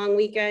have a long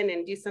weekend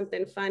and do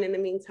something fun in the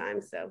meantime.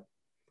 So,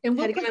 and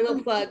we'll get my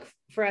little plug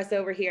for us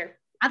over here.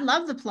 I'd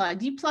love the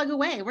plug. You plug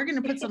away. We're going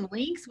to put some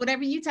links.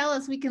 Whatever you tell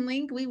us we can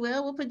link, we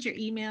will. We'll put your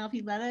email if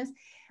you let us.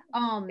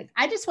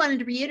 I just wanted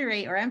to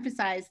reiterate or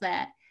emphasize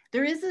that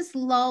there is this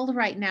lull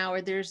right now,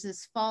 where there's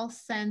this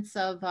false sense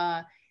of,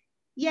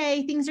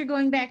 yay, things are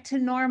going back to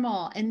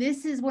normal. And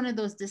this is one of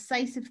those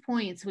decisive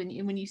points when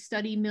you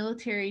study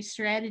military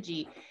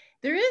strategy.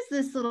 There is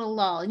this little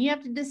lull, and you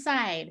have to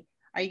decide,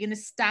 are you going to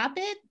stop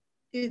it?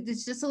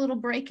 It's just a little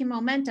break in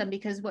momentum,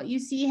 because what you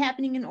see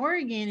happening in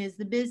Oregon is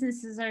the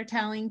businesses are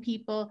telling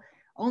people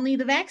only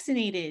the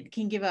vaccinated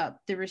can give up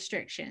the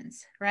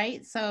restrictions,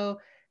 right? So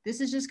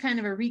this is just kind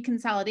of a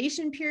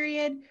reconsolidation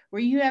period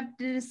where you have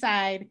to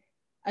decide,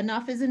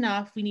 enough is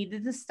enough. We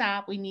needed to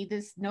stop. We need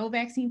this, no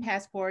vaccine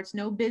passports,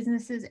 no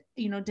businesses,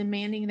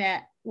 demanding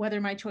that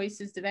whether my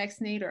choice is to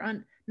vaccinate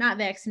or not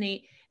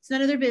vaccinate. It's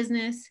none of their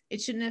business.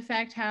 It shouldn't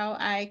affect how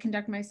I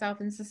conduct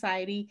myself in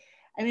society.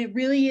 I mean, it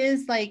really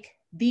is like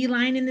the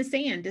line in the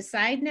sand.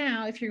 Decide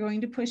now if you're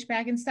going to push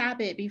back and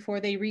stop it before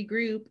they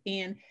regroup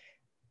and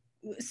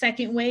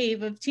second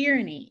wave of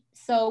tyranny.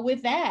 So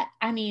with that,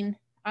 I mean,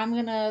 I'm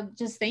going to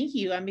just thank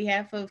you on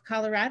behalf of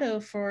Colorado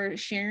for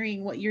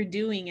sharing what you're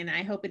doing. And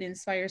I hope it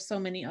inspires so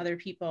many other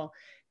people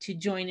to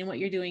join in what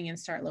you're doing and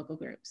start local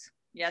groups.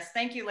 Yes.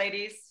 Thank you,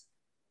 ladies.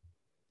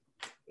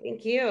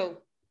 Thank you.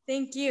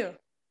 Thank you.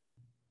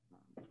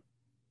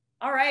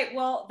 All right.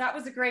 Well, that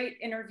was a great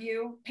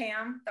interview,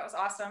 Pam. That was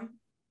awesome.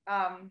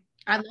 I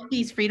love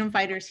these freedom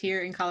fighters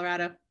here in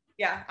Colorado.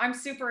 Yeah, I'm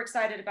super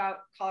excited about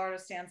Colorado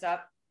Stands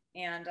Up,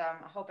 and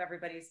I hope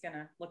everybody's going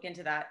to look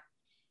into that.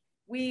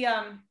 We,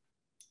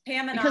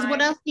 Pam and because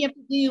what else do you have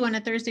to do on a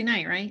Thursday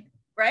night, right?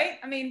 Right?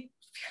 I mean,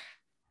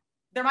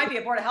 there might be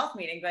a Board of Health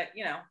meeting, but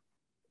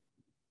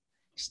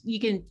you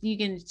can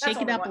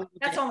shake it up a little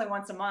bit. That's only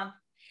once a month.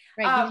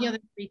 Right, give the other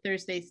 3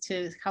 Thursdays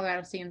to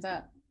Colorado Stands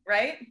Up.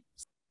 Right?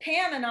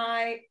 Pam and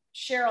I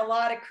share a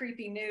lot of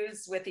creepy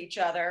news with each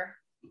other,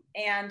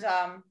 and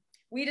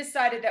we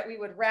decided that we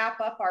would wrap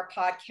up our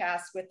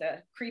podcast with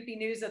a creepy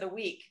news of the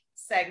week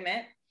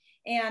segment.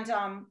 And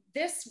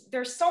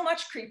there's so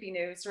much creepy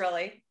news,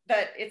 really,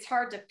 that it's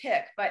hard to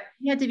pick. But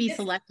you have to be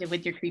selective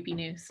with your creepy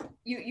news.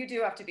 You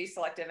do have to be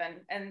selective,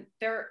 and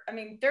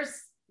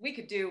we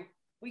could do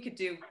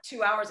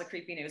 2 hours of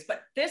creepy news.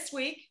 But this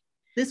week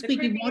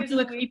we won't do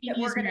a creepy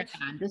news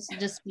marathon. This will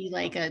just be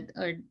like a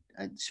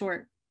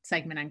short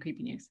segment on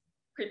creepy news.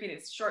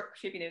 Short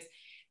creepy news.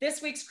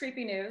 This week's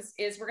creepy news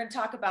is we're going to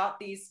talk about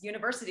these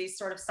universities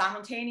sort of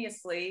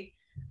simultaneously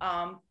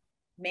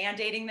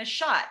mandating the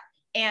shot.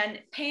 And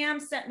Pam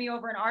sent me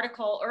over an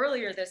article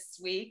earlier this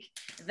week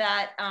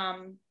that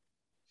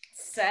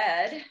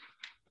said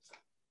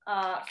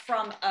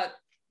from a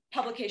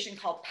publication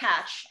called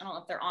Patch, I don't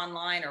know if they're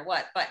online or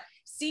what, but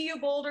CU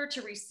Boulder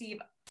to receive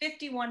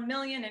 $51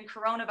 million in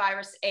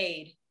coronavirus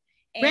aid.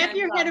 And, wrap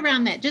your head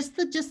around that. Just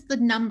the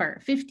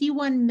number,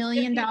 $51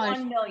 million.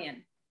 $51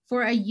 million.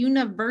 For a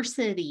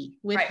university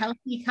with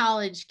healthy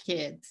college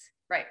kids.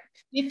 Right.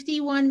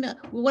 51 million.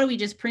 What are we,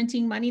 just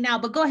printing money now?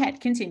 But go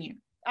ahead, continue.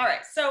 All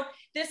right. So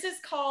this is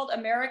called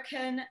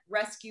American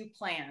Rescue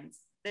Plans.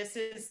 This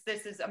is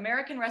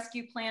American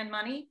Rescue Plan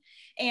money.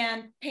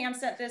 And Pam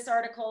sent this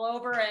article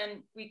over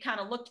and we kind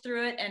of looked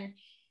through it. And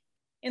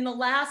in the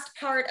last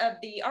part of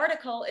the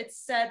article, it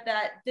said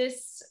that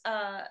this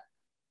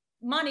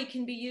money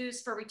can be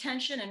used for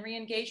retention and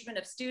re-engagement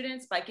of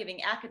students by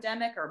giving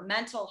academic or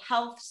mental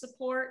health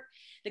support.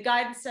 The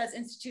guidance says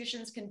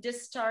institutions can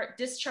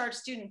discharge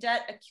student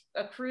debt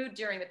accrued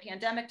during the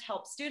pandemic to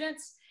help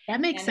students. That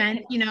makes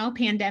sense.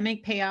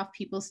 Pandemic, pay off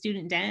people's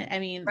student debt. I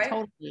mean,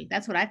 totally.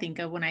 That's what I think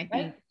of when I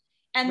think.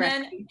 And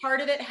then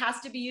part of it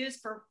has to be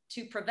used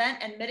to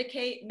prevent and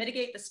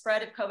mitigate the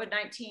spread of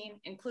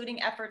COVID-19,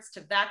 including efforts to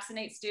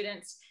vaccinate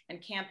students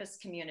and campus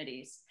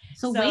communities.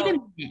 So wait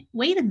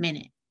a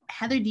minute.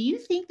 Heather, do you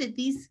think that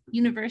these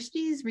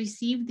universities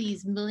receive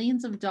these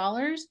millions of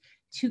dollars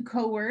to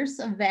coerce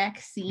a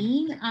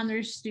vaccine on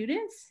their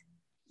students?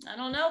 I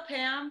don't know,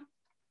 Pam.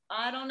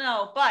 I don't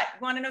know. But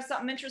you want to know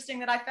something interesting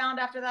that I found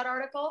after that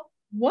article?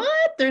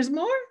 What? There's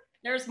more?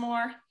 There's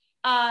more.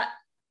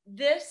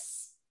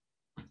 This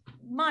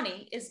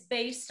money is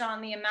based on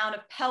the amount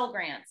of Pell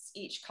Grants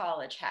each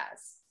college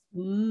has.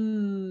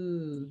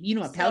 Ooh, you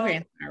know what Pell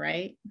Grants are,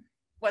 right?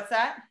 What's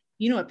that?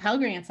 You know what Pell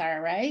Grants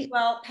are, right?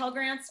 Well, Pell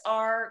Grants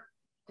are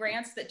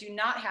grants that do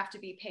not have to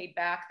be paid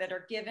back, that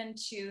are given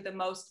to the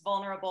most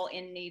vulnerable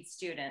in need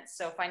students,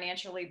 so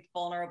financially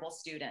vulnerable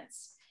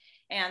students.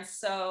 And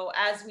so,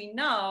 as we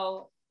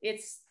know,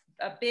 it's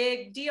a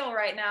big deal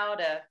right now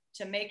to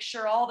make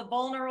sure all the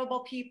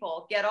vulnerable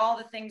people get all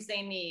the things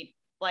they need,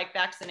 like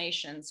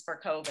vaccinations for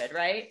COVID,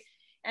 right?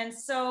 And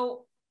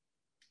so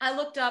I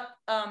looked up,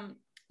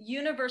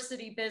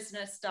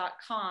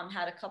 universitybusiness.com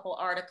had a couple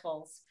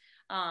articles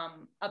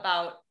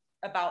about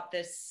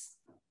this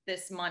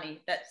money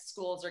that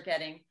schools are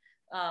getting.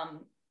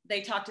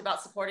 They talked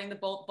about supporting the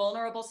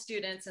vulnerable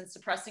students and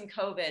suppressing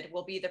COVID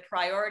will be the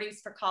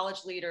priorities for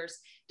college leaders,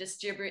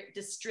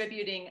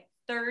 distributing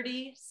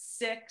 $36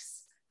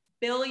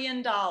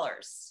 billion. Did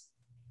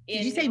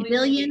you say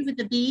billion with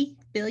the B?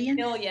 Billion?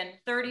 Billion,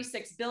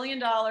 $36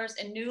 billion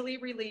in newly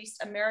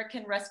released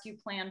American Rescue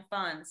Plan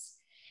funds.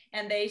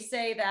 And they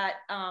say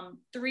that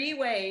 3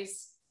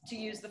 ways to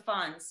use the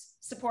funds: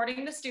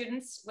 supporting the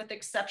students with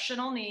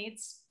exceptional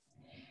needs,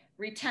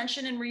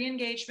 retention and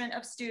re-engagement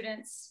of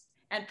students,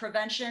 and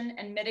prevention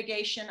and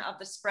mitigation of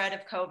the spread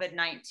of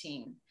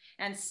COVID-19.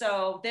 And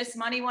so this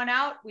money went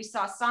out. We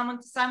saw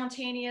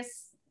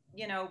simultaneous,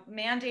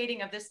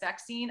 mandating of this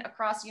vaccine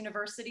across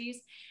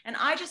universities. And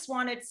I just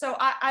wanted, so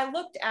I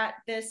looked at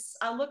this,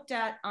 but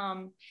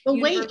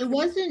wait, it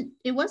wasn't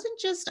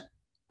just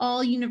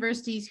all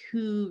universities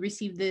who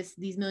received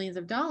these millions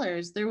of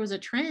dollars. There was a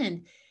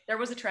trend.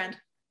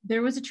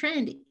 there was a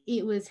trend.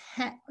 It was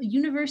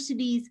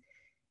universities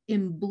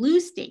in blue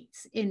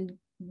states, in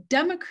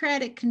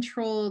Democratic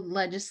controlled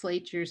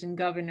legislatures and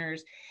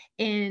governors,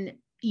 and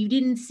you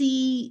didn't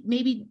see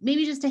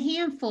maybe just a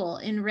handful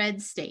in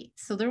red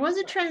states. So there was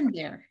a trend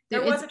there.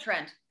 There was a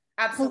trend.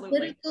 Absolutely.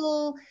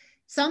 Political,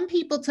 some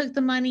people took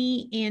the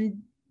money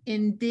and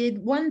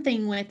did one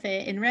thing with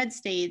it in red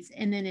states,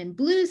 and then in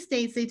blue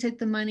states they took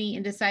the money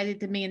and decided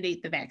to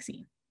mandate the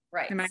vaccine.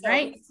 Right. Am I so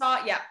right?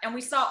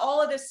 We saw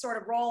all of this sort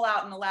of roll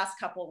out in the last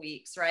couple of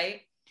weeks,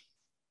 right?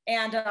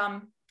 And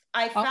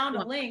I found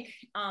a link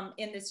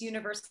in this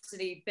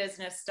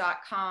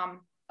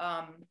universitybusiness.com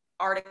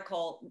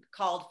article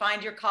called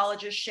 "Find Your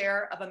College's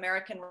Share of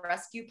American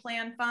Rescue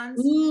Plan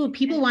Funds." Ooh,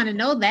 people want to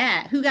know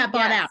that. Who got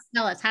bought out?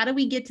 Tell us, how do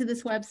we get to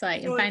this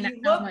website and find out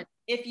how much?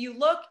 If you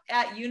look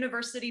at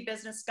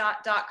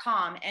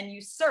universitybusiness.com and you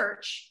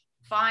search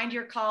 "Find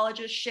Your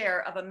College's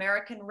Share of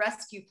American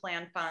Rescue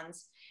Plan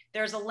Funds,"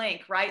 there's a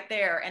link right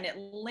there, and it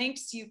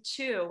links you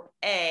to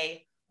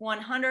a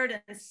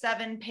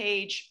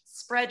 107-page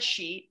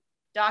spreadsheet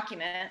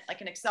document,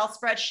 like an Excel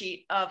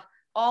spreadsheet of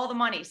all the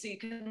money. So you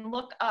can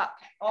look up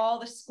all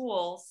the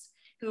schools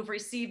who've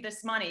received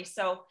this money.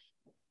 So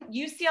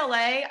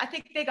UCLA, I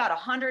think they got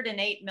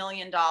 $108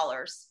 million.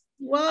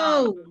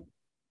 Whoa.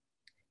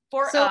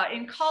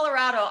 In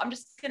Colorado, I'm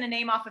just going to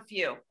name off a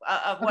few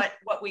of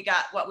what we've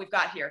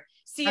got here.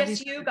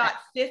 CSU got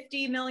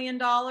 $50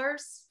 million.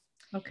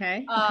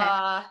 Okay.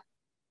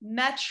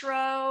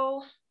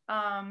 Metro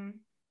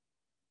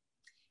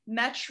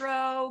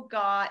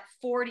got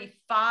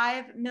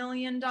 $45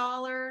 million.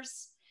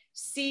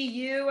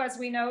 CU, as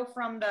we know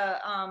from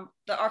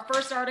our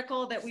first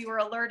article that we were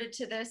alerted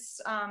to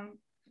this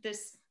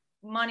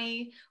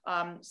money,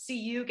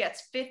 CU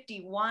gets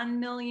 $51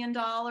 million.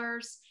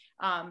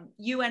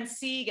 UNC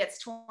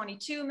gets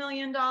 $22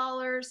 million.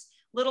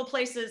 Little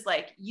places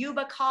like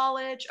Yuba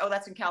College, oh,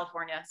 that's in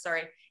California,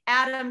 sorry.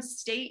 Adams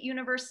State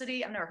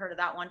University, I've never heard of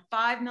that one,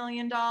 $5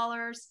 million.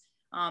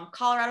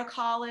 Colorado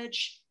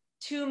College,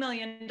 $2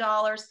 million.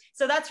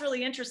 So that's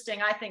really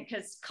interesting, I think,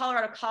 because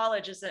Colorado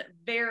College is a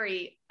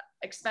very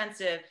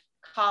expensive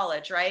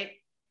college, right?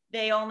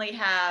 They only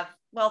have,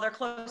 well, they're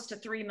close to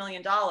 $3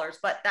 million,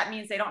 but that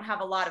means they don't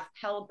have a lot of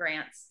Pell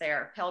Grants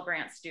there, Pell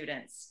Grant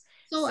students.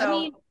 So I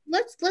mean,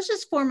 let's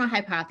just form a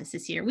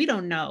hypothesis here. We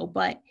don't know,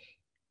 but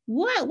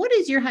what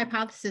is your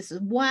hypothesis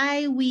of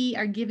why we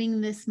are giving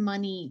this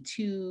money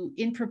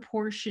in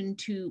proportion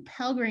to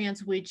Pell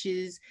Grants, which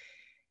is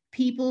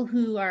people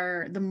who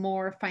are the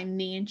more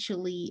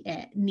financially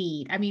at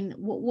need? I mean,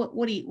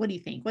 what do you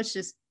think?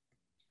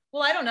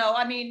 Well, I don't know.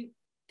 I mean,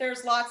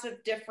 there's lots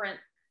of different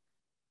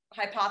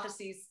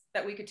hypotheses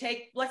that we could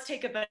take. Let's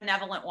take a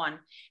benevolent one,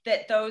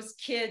 that those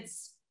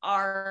kids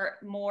are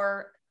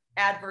more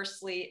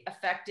adversely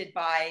affected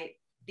by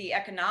the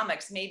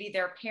economics. Maybe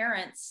their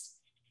parents'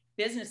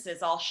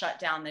 businesses all shut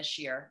down this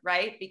year,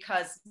 right?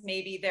 Because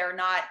maybe they're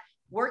not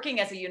working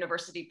as a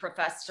university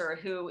professor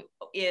who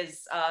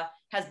has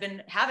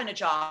been having a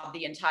job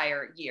the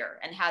entire year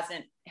and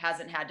hasn't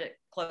had to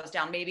close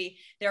down. Maybe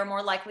they're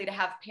more likely to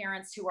have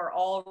parents who are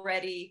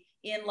already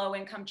in low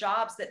income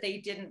jobs that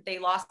they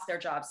lost their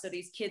jobs. So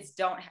these kids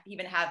have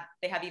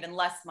even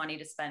less money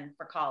to spend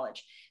for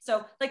college.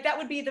 So like that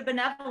would be the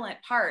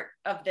benevolent part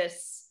of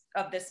this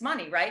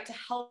money, right? To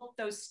help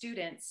those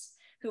students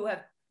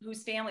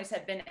whose families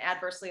have been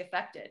adversely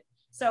affected.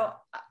 So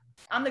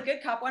I'm the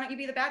good cop. Why don't you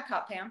be the bad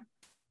cop, Pam?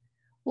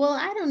 Well,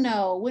 I don't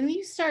know. When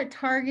you start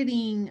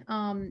targeting,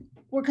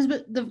 because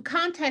the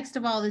context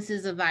of all this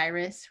is a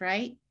virus,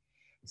 right?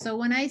 So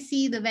when I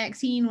see the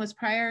vaccine was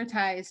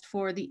prioritized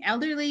for the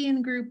elderly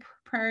in group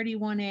priority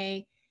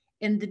 1A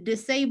and the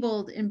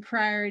disabled in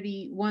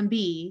priority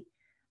 1B,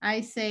 I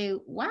say,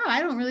 wow,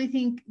 I don't really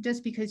think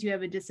just because you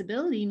have a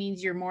disability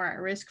means you're more at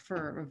risk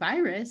for a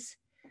virus.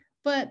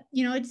 But,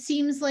 it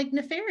seems like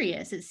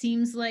nefarious. It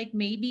seems like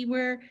maybe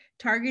we're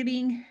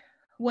targeting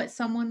what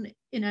someone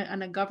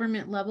on a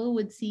government level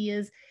would see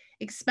as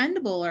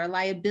expendable or a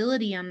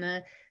liability on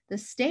the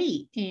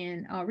state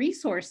and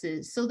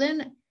resources. So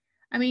then,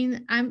 I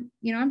mean,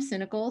 I'm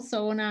cynical.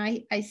 So when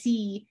I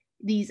see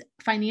these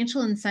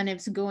financial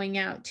incentives going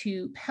out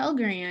to Pell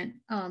Grant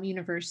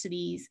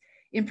universities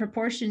in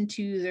proportion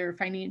to their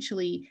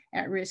financially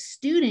at-risk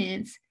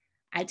students,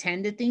 I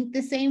tend to think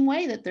the same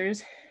way, that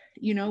there's,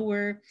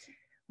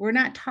 we're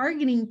not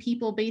targeting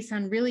people based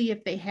on really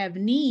if they have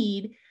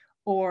need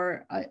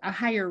or a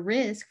higher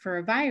risk for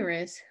a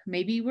virus.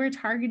 Maybe we're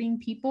targeting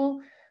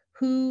people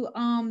who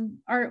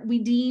we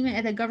deem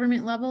at a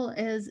government level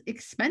as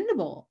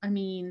expendable. I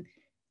mean,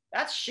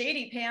 that's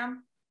shady,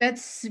 Pam.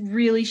 That's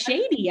really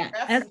shady.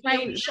 That's a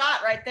shady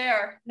shot right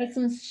there. That's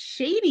some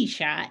shady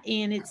shot,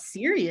 and it's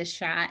serious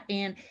shot.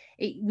 And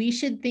we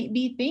should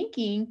be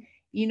thinking,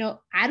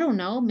 I don't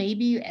know,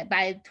 maybe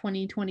by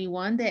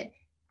 2021 that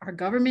our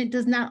government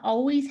does not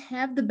always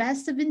have the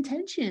best of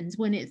intentions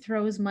when it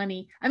throws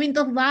money. I mean,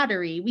 the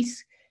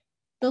lotteries,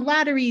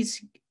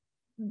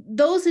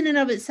 those in and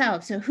of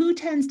itself. So who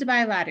tends to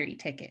buy lottery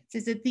tickets?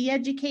 Is it the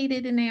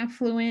educated and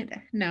affluent?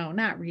 No,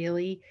 not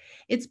really.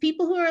 It's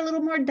people who are a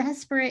little more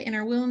desperate and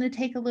are willing to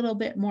take a little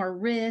bit more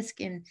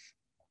risk. And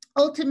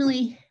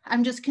ultimately,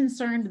 I'm just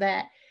concerned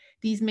that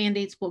these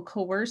mandates will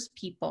coerce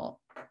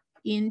people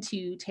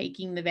into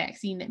taking the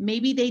vaccine that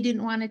maybe they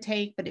didn't want to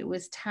take, but it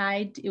was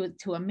tied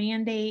to a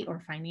mandate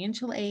or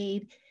financial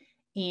aid.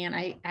 And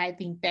I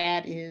think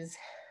that is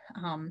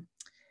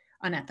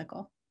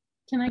unethical.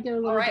 Can I go a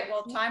little? All right,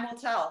 well, time will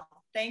tell.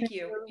 Thank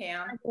you,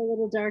 Pam. A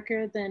little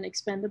darker than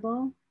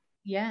expendable?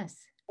 Yes.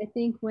 I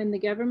think when the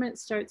government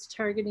starts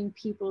targeting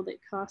people that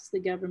cost the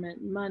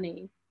government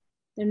money,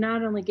 they're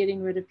not only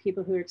getting rid of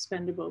people who are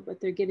expendable, but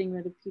they're getting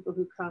rid of people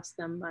who cost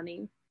them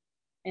money.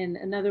 And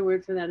another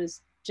word for that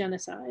is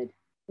genocide.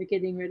 They're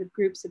getting rid of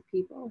groups of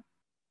people,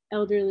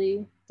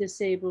 elderly,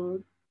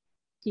 disabled,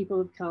 people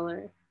of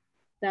color,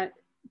 that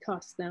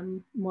costs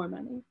them more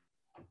money.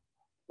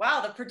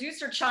 Wow, the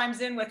producer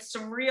chimes in with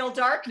some real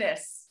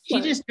darkness.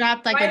 She just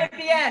dropped like right at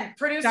the end.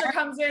 Producer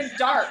comes in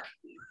dark.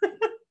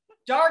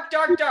 Dark,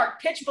 dark, dark,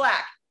 pitch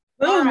black.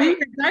 Oh, we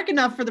were dark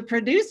enough for the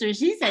producer.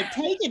 She said,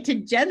 take it to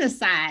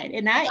genocide.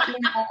 And by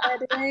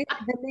the way,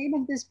 the name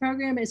of this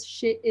program is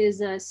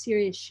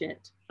serious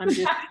shit. I'm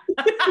just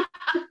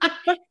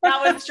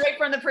that was straight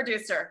from the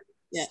producer.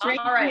 Yeah.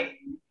 All right.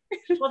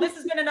 Well, this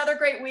has been another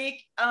great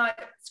week.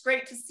 It's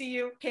great to see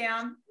you,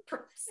 Pam.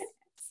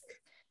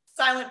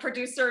 Silent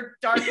producer,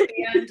 dark at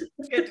the end.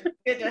 Good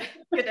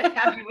to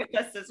have you with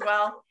us as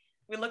well.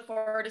 We look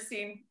forward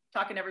to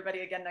talking to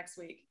everybody again next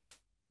week.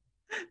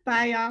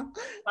 Bye, y'all.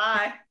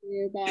 Bye.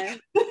 Bye.